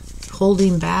up,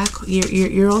 holding back.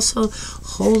 You're also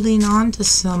holding on to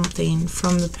something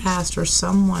from the past or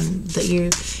someone that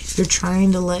you're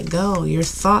trying to let go. Your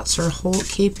thoughts are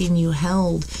keeping you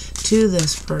held to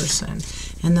this person,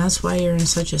 and that's why you're in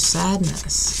such a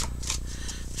sadness.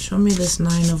 Show me this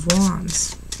Nine of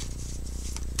Wands.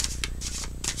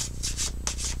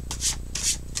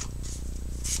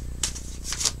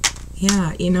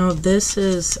 Yeah, you know, this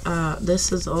is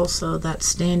also that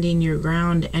standing your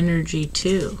ground energy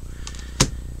too.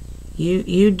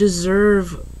 You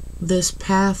deserve this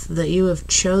path that you have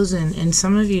chosen, and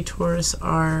some of you, Taurus,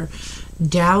 are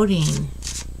doubting.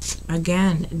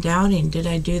 Again, doubting, did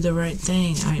I do the right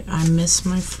thing? I miss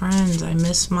my friends. I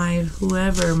miss my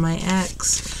whoever, my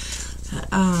ex.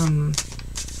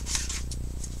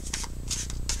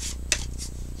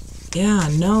 Yeah,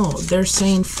 no, they're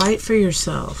saying fight for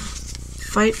yourself.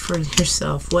 Fight for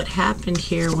yourself. What happened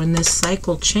here when this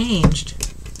cycle changed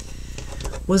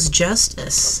was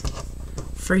justice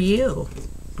for you.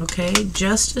 Okay?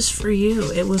 Justice for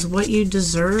you. It was what you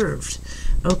deserved.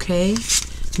 Okay?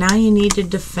 Now you need to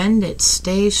defend it.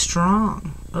 Stay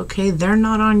strong. Okay? They're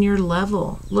not on your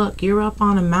level. Look, you're up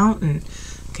on a mountain.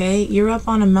 Okay? You're up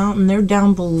on a mountain. They're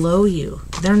down below you.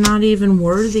 They're not even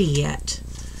worthy yet.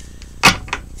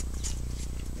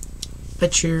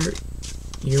 But you're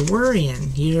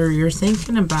worrying. You're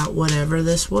thinking about whatever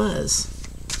this was.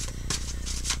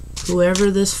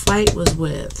 Whoever this fight was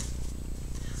with.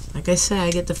 Like I said,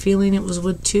 I get the feeling it was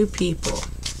with two people.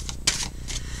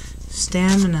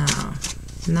 Stamina.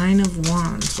 Nine of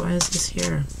Wands. Why is this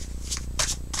here?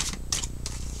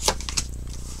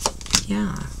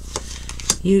 Yeah.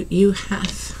 You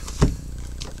have...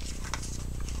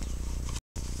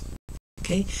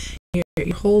 Okay.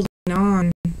 You're holding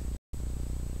on.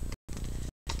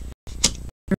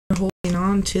 You're holding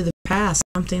on to the past.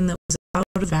 Something that was out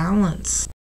of balance.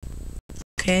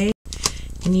 Okay?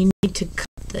 And you need to cut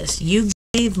this. You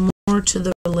gave more to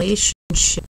the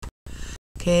relationship.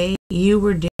 Okay? You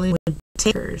were dealing with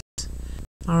takers.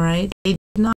 Alright? They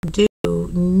did not do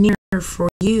near for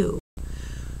you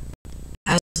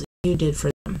as you did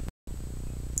for them.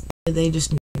 They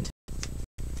just didn't.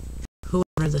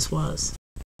 Whoever this was.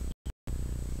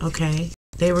 Okay?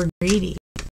 They were greedy.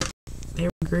 They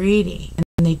were greedy.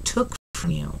 And they took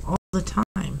from you all the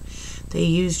time. They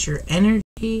used your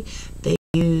energy. They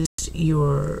used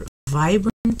your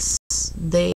vibrance.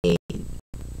 They're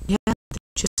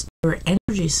your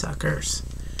energy suckers.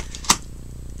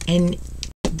 And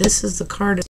this is the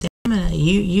card of stamina.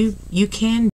 You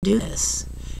can do this.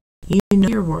 You know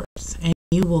your worth, and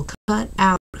you will cut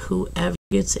out whoever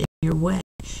gets in your way.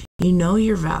 You know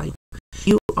your value.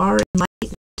 You are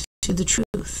enlightened to the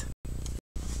truth.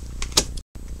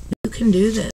 You can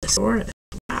do this.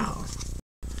 Wow.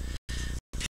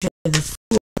 Okay, the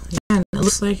Fool. Yeah, it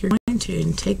looks like you're going to,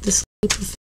 and take this leap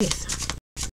of faith.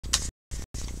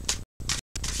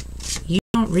 You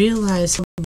don't realize how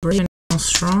brave and how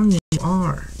strong you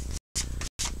are.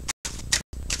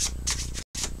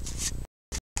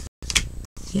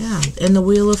 Yeah, and the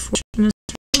Wheel of Fortune is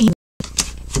turning.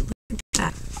 Look at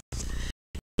that.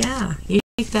 Yeah, you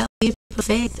take that leap of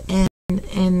faith,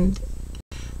 and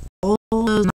all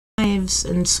those knives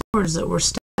and swords that were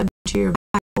stabbed into your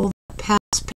back, all that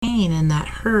past pain and that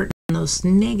hurt and those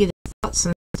negative thoughts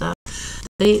and stuff,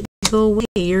 they go away.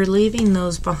 You're leaving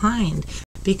those behind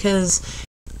because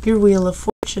your Wheel of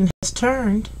Fortune has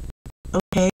turned,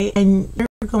 okay, and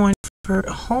you're going for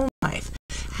a home life,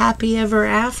 happy ever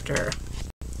after.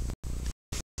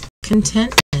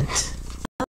 contentment.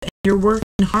 And you're working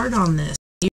hard on this.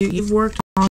 You've worked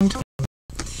a long time.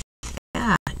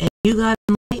 Yeah, and you got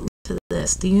enlightened to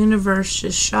this. The universe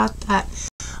just shot that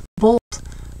bolt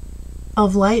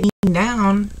of lightning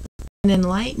down and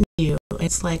enlightened you.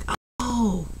 It's like,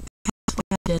 oh, that's why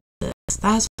I did this.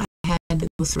 That's why I had to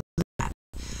go through that.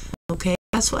 Okay,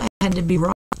 that's why I had to be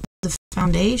rocked the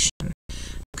foundation.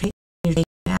 Okay, you're taking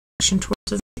action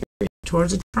towards a victory,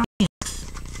 towards a triumph.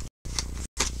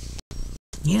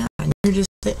 Yeah, and you're just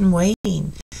sitting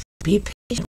waiting. Be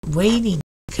patient, waiting,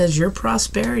 because your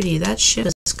prosperity, that ship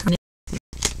is coming in.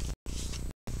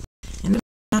 And it's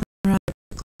coming rather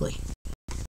quickly.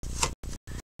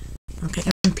 Okay,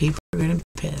 and people are going to be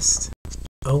pissed.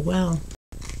 Oh well.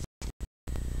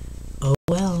 Oh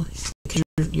well, because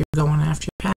you're going after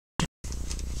your passion.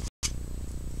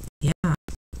 Yeah.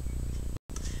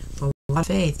 But a lot of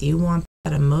faith, you want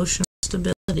that emotional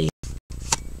stability.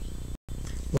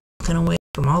 Walking away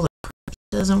from all the crap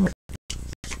that doesn't work.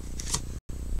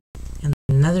 And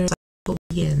another cycle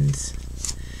begins.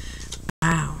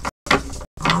 Wow.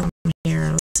 On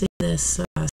here, let's see this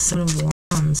 7 of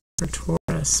Wands for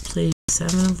Taurus, please.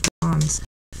 7 of Wands.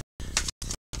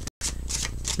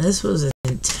 This was an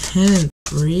intense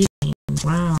reading.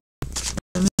 Wow.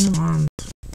 7 of Wands.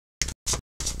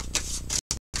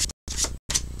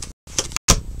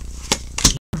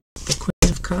 The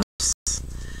Queen of Cups.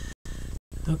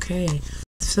 Okay.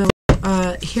 So,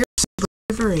 here's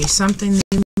bravery, something that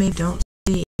you maybe don't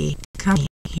see coming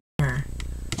here.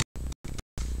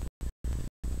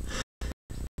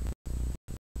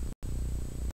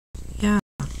 Yeah.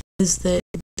 Is that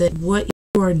what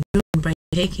you are doing by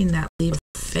taking that leap of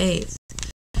faith,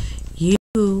 you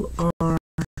are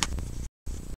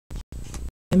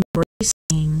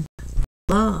embracing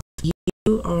love.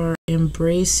 You are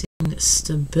embracing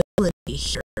stability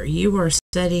here. You are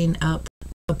setting up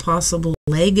a possible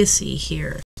legacy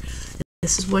here.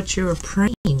 This is what you're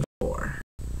praying for.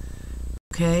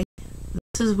 Okay?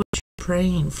 This is what you're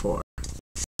praying for.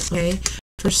 Okay?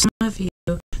 For some of you,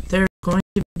 there's going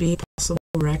to be possible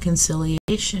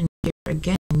reconciliation here.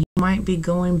 Again, you might be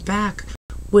going back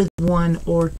with 1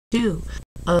 or 2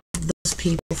 of those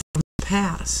people from the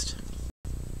past.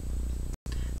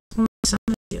 Some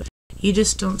of you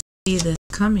just don't see this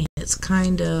coming. It's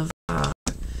kind of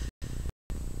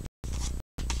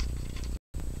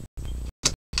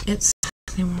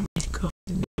they want me to go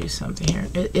and do something here.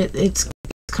 It's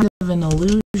kind of an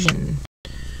illusion.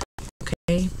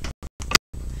 Okay.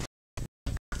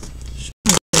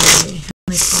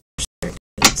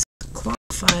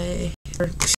 Qualify, or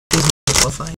excuse me,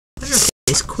 qualify. What are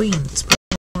these queens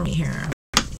for me here?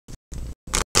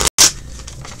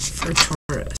 For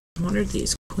Taurus. What are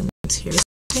these queens here? This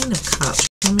Queen of Cups.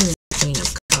 Tell me the Queen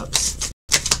of Cups.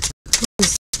 Who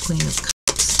is this Queen of Cups?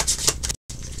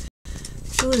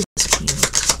 Who is this Queen of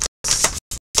Cups?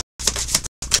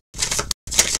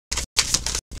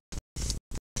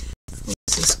 Who is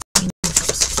this Queen of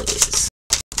Cups, please?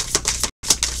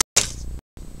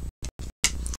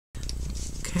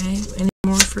 Okay, any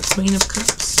more for Queen of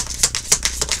Cups?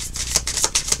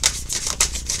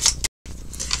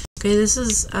 Okay, this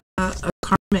is a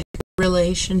karmic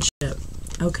relationship.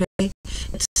 Okay,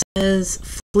 it says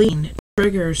fleeing,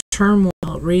 triggers, turmoil,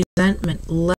 resentment,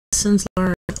 lessons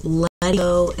learned, letting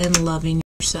go, and loving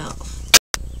yourself.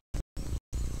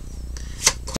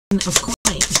 Queen of Coin.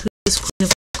 Who is Queen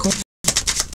of Coin?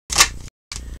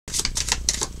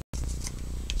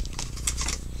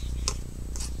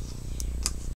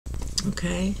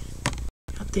 Okay,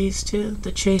 got these two,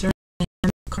 the Chaser and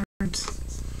the cards.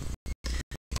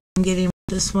 I'm getting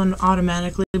this one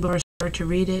automatically before I start to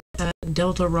read it.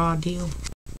 Delta Raw deal.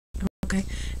 Okay,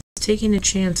 it's taking a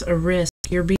chance, a risk.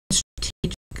 You're being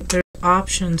strategic. There's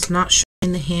options, not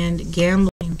showing the hand,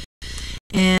 gambling,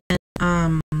 and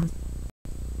the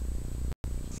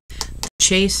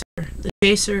Chaser. The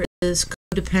Chaser is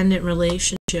codependent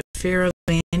relationship, fear of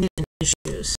abandonment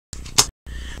issues.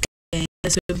 Okay,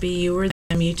 this would be you or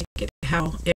them. You take it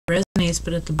how it resonates,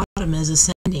 but at the bottom is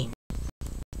ascending.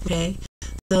 Okay,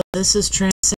 so this is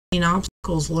transcending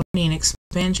obstacles, learning,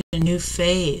 expansion, a new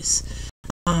phase,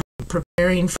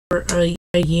 preparing for a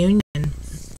union.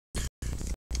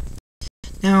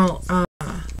 Now,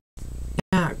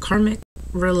 yeah, karmic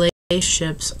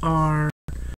relationships are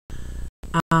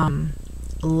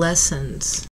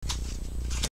lessons.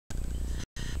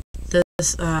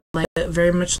 This, like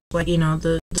very much like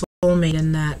the soulmate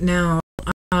in that. Now,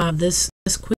 this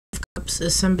Queen of Cups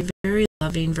is somebody very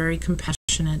loving, very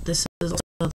compassionate. This is also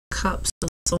the Cups,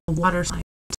 so water sign,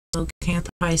 so Cancer,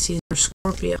 Pisces, or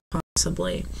Scorpio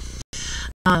possibly.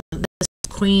 This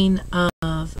Queen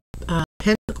of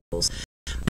Pentacles.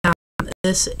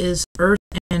 This is Earth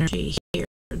energy here.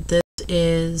 This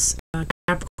is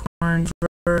Capricorn,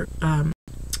 Virgo,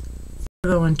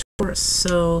 and Taurus.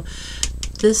 So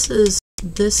this is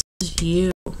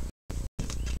you.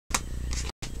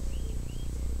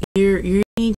 You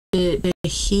need to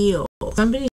heal.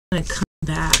 Somebody's going to come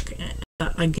back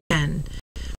again.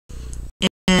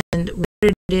 And what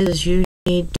it is, you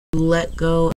need to let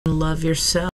go and love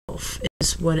yourself,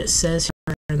 is what it says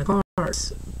here in the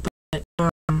cards. But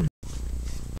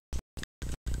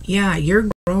yeah, you're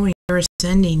growing, you're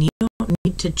ascending. You don't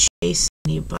need to chase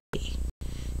anybody.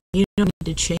 You don't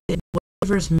need to chase it.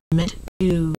 Whatever's meant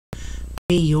to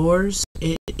be yours,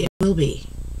 it will be.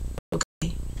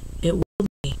 Okay? It will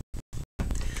be.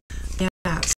 Yeah,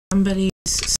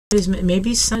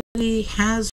 maybe somebody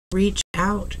has reached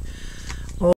out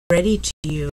already to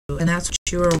you, and that's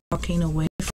what you are walking away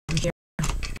from here.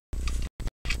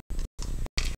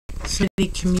 So be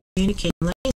communicating.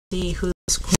 Let me see who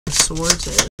this Queen of Swords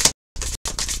is.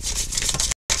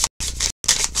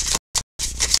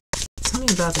 Tell me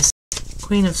about this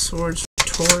Queen of Swords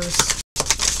for Taurus.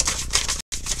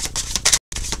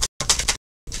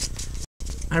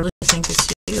 I really think it's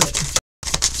you.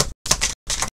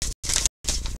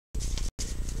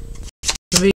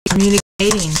 Somebody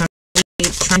communicating,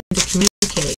 somebody trying to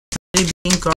communicate, somebody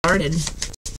being guarded.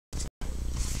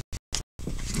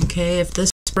 Okay, if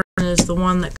this person is the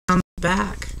one that comes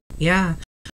back, yeah,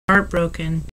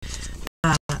 heartbroken,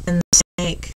 and the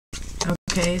snake.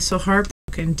 Okay, so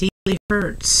heartbroken, deeply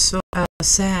hurt, so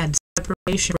sad,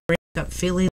 separation, breakup,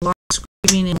 feeling lost,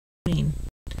 grieving, and mourning.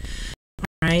 All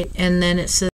right, and then it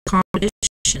says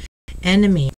competition,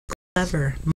 enemy,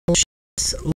 clever,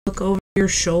 malicious, look over your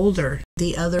shoulder,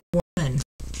 the other woman.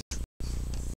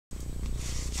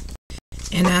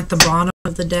 And at the bottom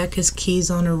of the deck is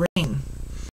keys on a ring.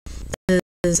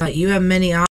 You have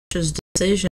many options,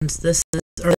 decisions. This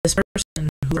person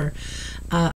who are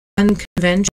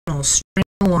unconventional, string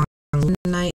along, one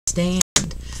night stand.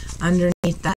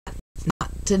 Underneath that,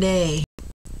 not today,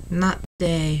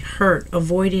 hurt,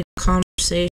 avoiding a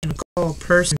conversation, call,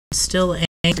 person, still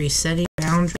angry, setting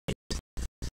boundaries.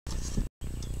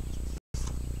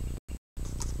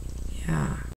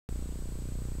 Yeah.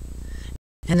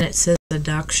 And then it says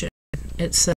seduction.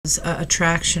 It says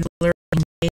attraction, flirting,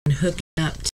 dating, hooking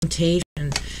up, temptation,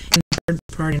 and third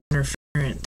party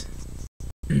interference.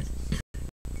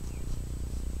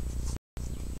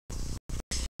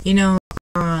 You know,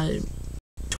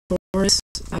 Taurus,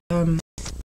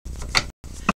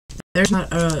 there's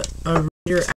not a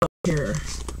reader out here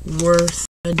worth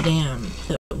a damn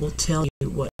that will tell you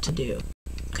what to do.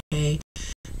 Okay?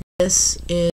 This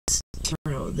is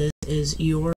tarot. This is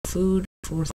your food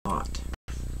for thought.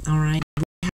 Alright? We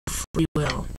have free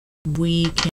will.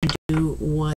 We can do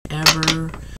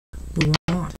whatever we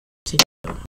want to do.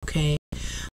 Okay?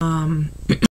 I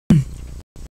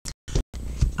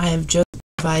have just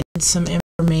provided some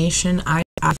information.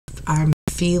 I'm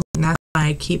feeling, that's why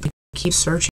I keep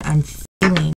searching. I'm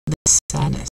feeling this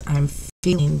sadness. I'm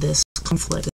feeling this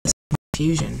conflict, this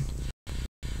confusion.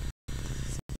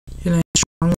 And I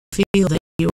strongly feel that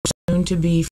you are soon to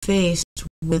be faced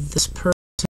with this person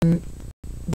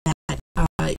that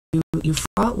you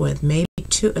fought with. Maybe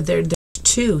two. There's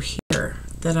two here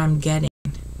that I'm getting.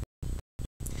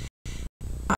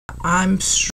 I'm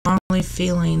strongly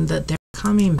feeling that they're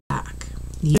coming back.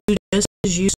 You, just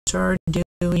as you started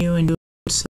doing you and doing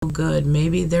so good,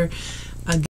 maybe they're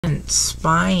again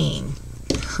spying.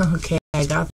 Okay, I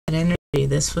got that energy.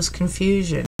 This was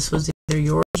confusion. This was either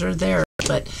yours or theirs,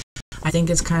 but I think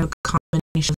it's kind of a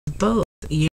combination of both.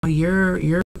 You know,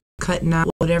 you're cutting out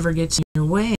whatever gets in your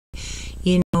way,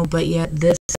 you know, but yet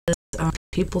this is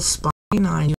people spying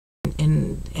on you,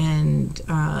 and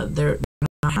they're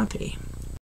not happy.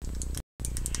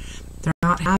 They're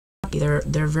not happy.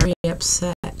 They're very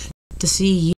upset to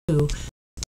see you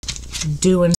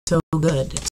doing so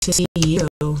good, to see you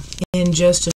in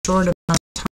just a short amount of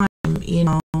time, you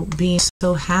know, being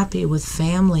so happy with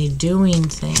family, doing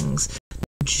things.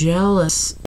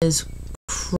 Jealous is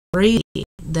crazy.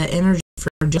 The energy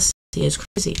for jealousy is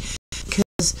crazy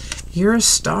because you're a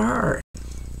star.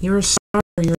 You're a star.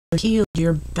 You're healed.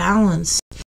 You're balanced.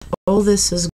 All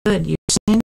this is good. You're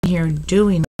standing here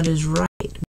doing what is right.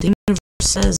 The universe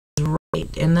says is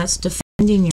right, and that's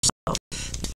defending yourself.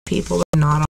 People are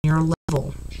not on your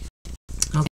level.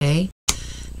 Okay?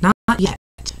 Not yet.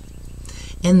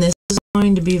 And this is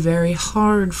going to be very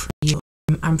hard for you.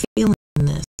 I'm feeling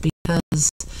this because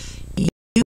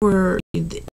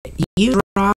you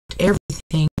dropped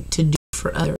everything to do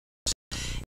for others,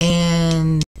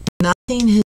 and nothing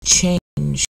has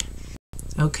changed.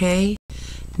 Okay?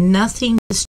 Nothing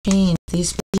has changed.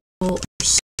 These people are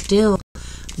still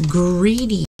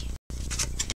greedy.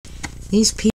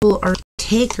 These people are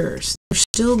takers. They're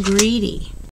still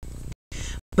greedy.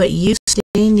 But you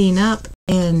standing up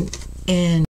and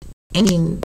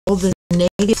ending all the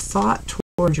negative thought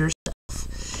towards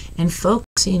yourself and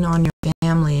focusing on your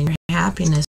family and your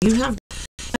happiness, you have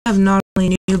not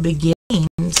only new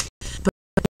beginnings,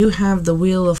 but you have the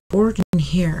wheel of fortune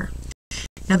here.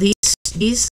 Now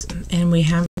these, and we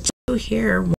have two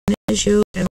here. One is you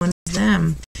and one is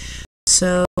them.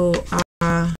 So,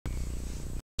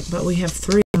 but we have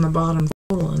 3 on the bottom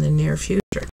total in the near future.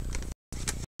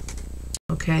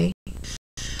 Okay,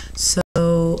 so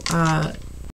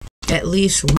at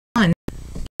least one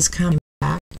is coming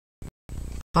back,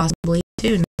 possibly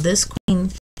 2. Now this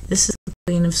queen, this is the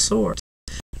Queen of Swords.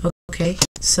 Okay,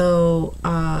 so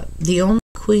the only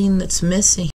queen that's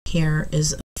missing here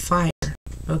is fire.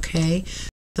 Okay,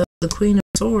 so the Queen of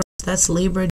Swords, that's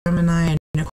Libra, Gemini,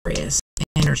 and Aquarius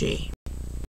energy.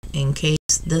 In case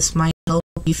this might help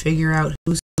you figure out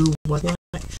who's who, what.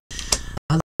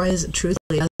 Otherwise,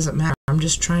 truthfully, it doesn't matter. I'm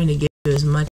just trying to give you as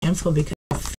much info because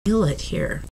I feel it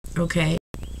here. Okay,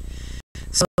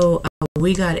 so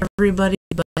we got everybody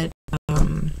but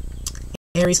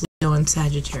Aries, Leo, and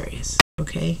Sagittarius.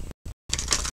 Okay,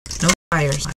 no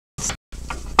fire signs.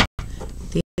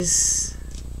 These,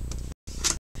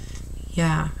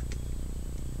 yeah,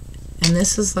 and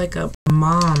this is like a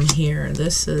mom here.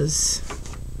 This is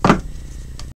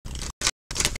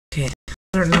okay.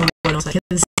 I don't know what else I can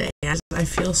say. I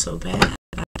feel so bad.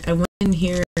 I went in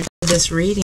here to this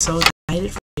reading so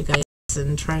excited for you guys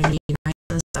and trying to be nice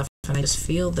and stuff, and I just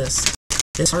feel this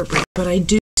heartbreak. But I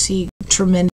do see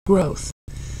tremendous growth.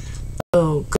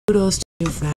 So kudos to you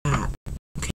for that.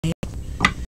 Okay.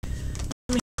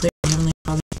 Let me clear Heavenly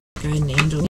Father, Guide, and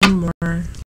Angel. Any more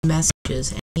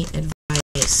messages, any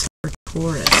advice for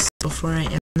Taurus before I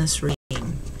end this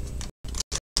reading?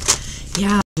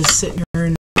 Yeah, just sitting here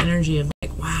in the energy of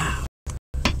like, wow.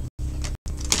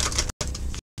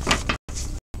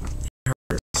 It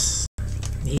hurts.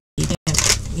 You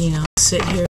can't, sit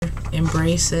here,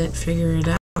 embrace it, figure it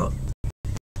out.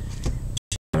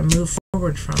 You gotta move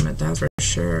forward from it, that's for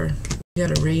sure. You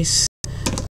gotta race.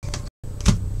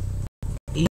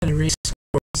 You gotta race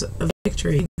towards a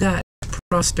victory. You got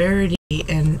prosperity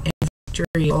and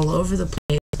victory all over the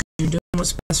place because you're doing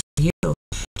what's best for you.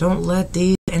 Don't let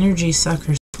these energy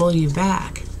suckers pull you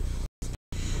back.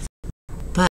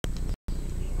 But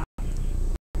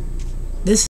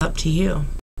this is up to you. I'm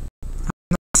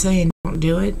not saying don't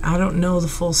do it. I don't know the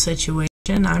full situation.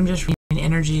 I'm just reading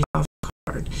energy off the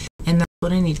card. And that's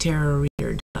what any tarot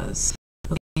reader does.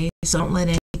 Okay? So don't let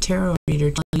any tarot reader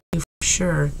tell you for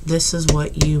sure this is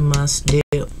what you must do.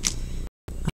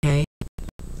 Okay?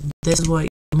 This is what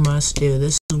you must do.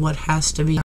 This is what has to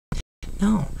be done.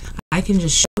 No, I can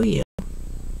just show you.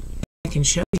 I can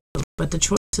show you, but the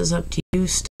choice is up to you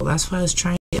still. That's why I was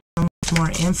trying to get so much more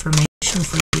information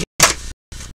for you.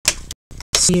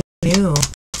 So you knew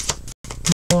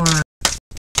more,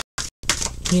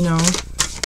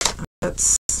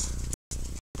 that's,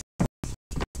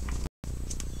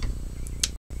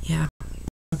 yeah,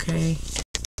 okay.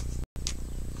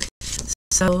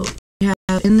 So, we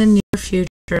have in the near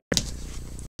future,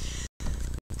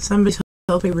 somebody's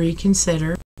hoping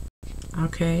reconsider,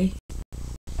 okay,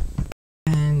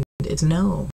 and it's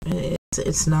no,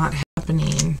 it's not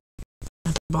happening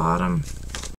at the bottom.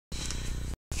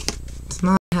 It's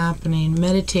not happening.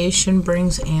 Meditation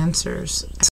brings answers.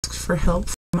 Ask for help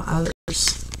from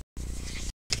others.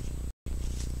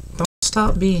 Don't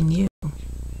stop being you,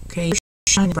 okay? You're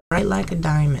shining bright like a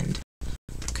diamond,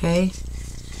 okay?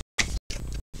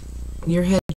 You're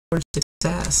headed towards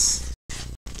success.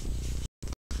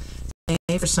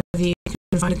 Okay? For some of you, you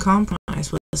can find a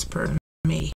compromise with this person,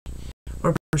 me,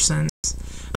 or persons,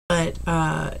 but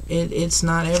it's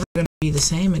not ever going to be the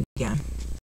same again.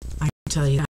 I can tell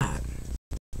you that.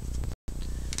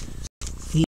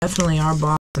 You definitely are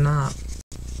bossing up.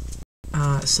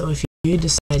 So if you do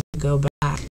decide to go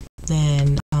back,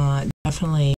 then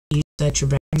definitely you set your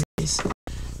boundaries.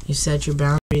 You set your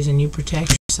boundaries and you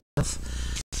protect yourself.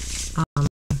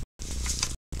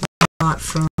 Not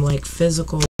from like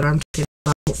physical, but I'm talking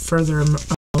about further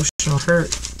emotional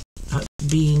hurt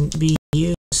being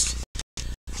used.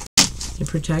 You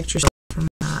protect yourself from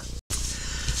that.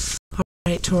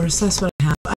 Alright, Taurus, that's what I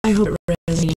have. I hope it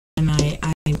resonated, and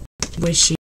I wish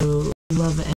you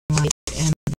love and light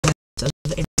and the best of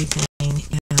everything.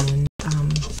 And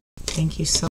thank you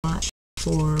so much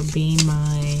for being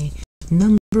my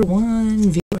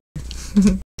 #1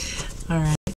 viewer.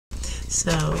 Alright,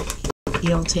 so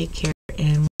y'all take care,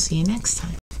 and we'll see you next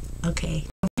time.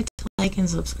 and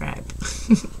subscribe.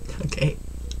 Okay.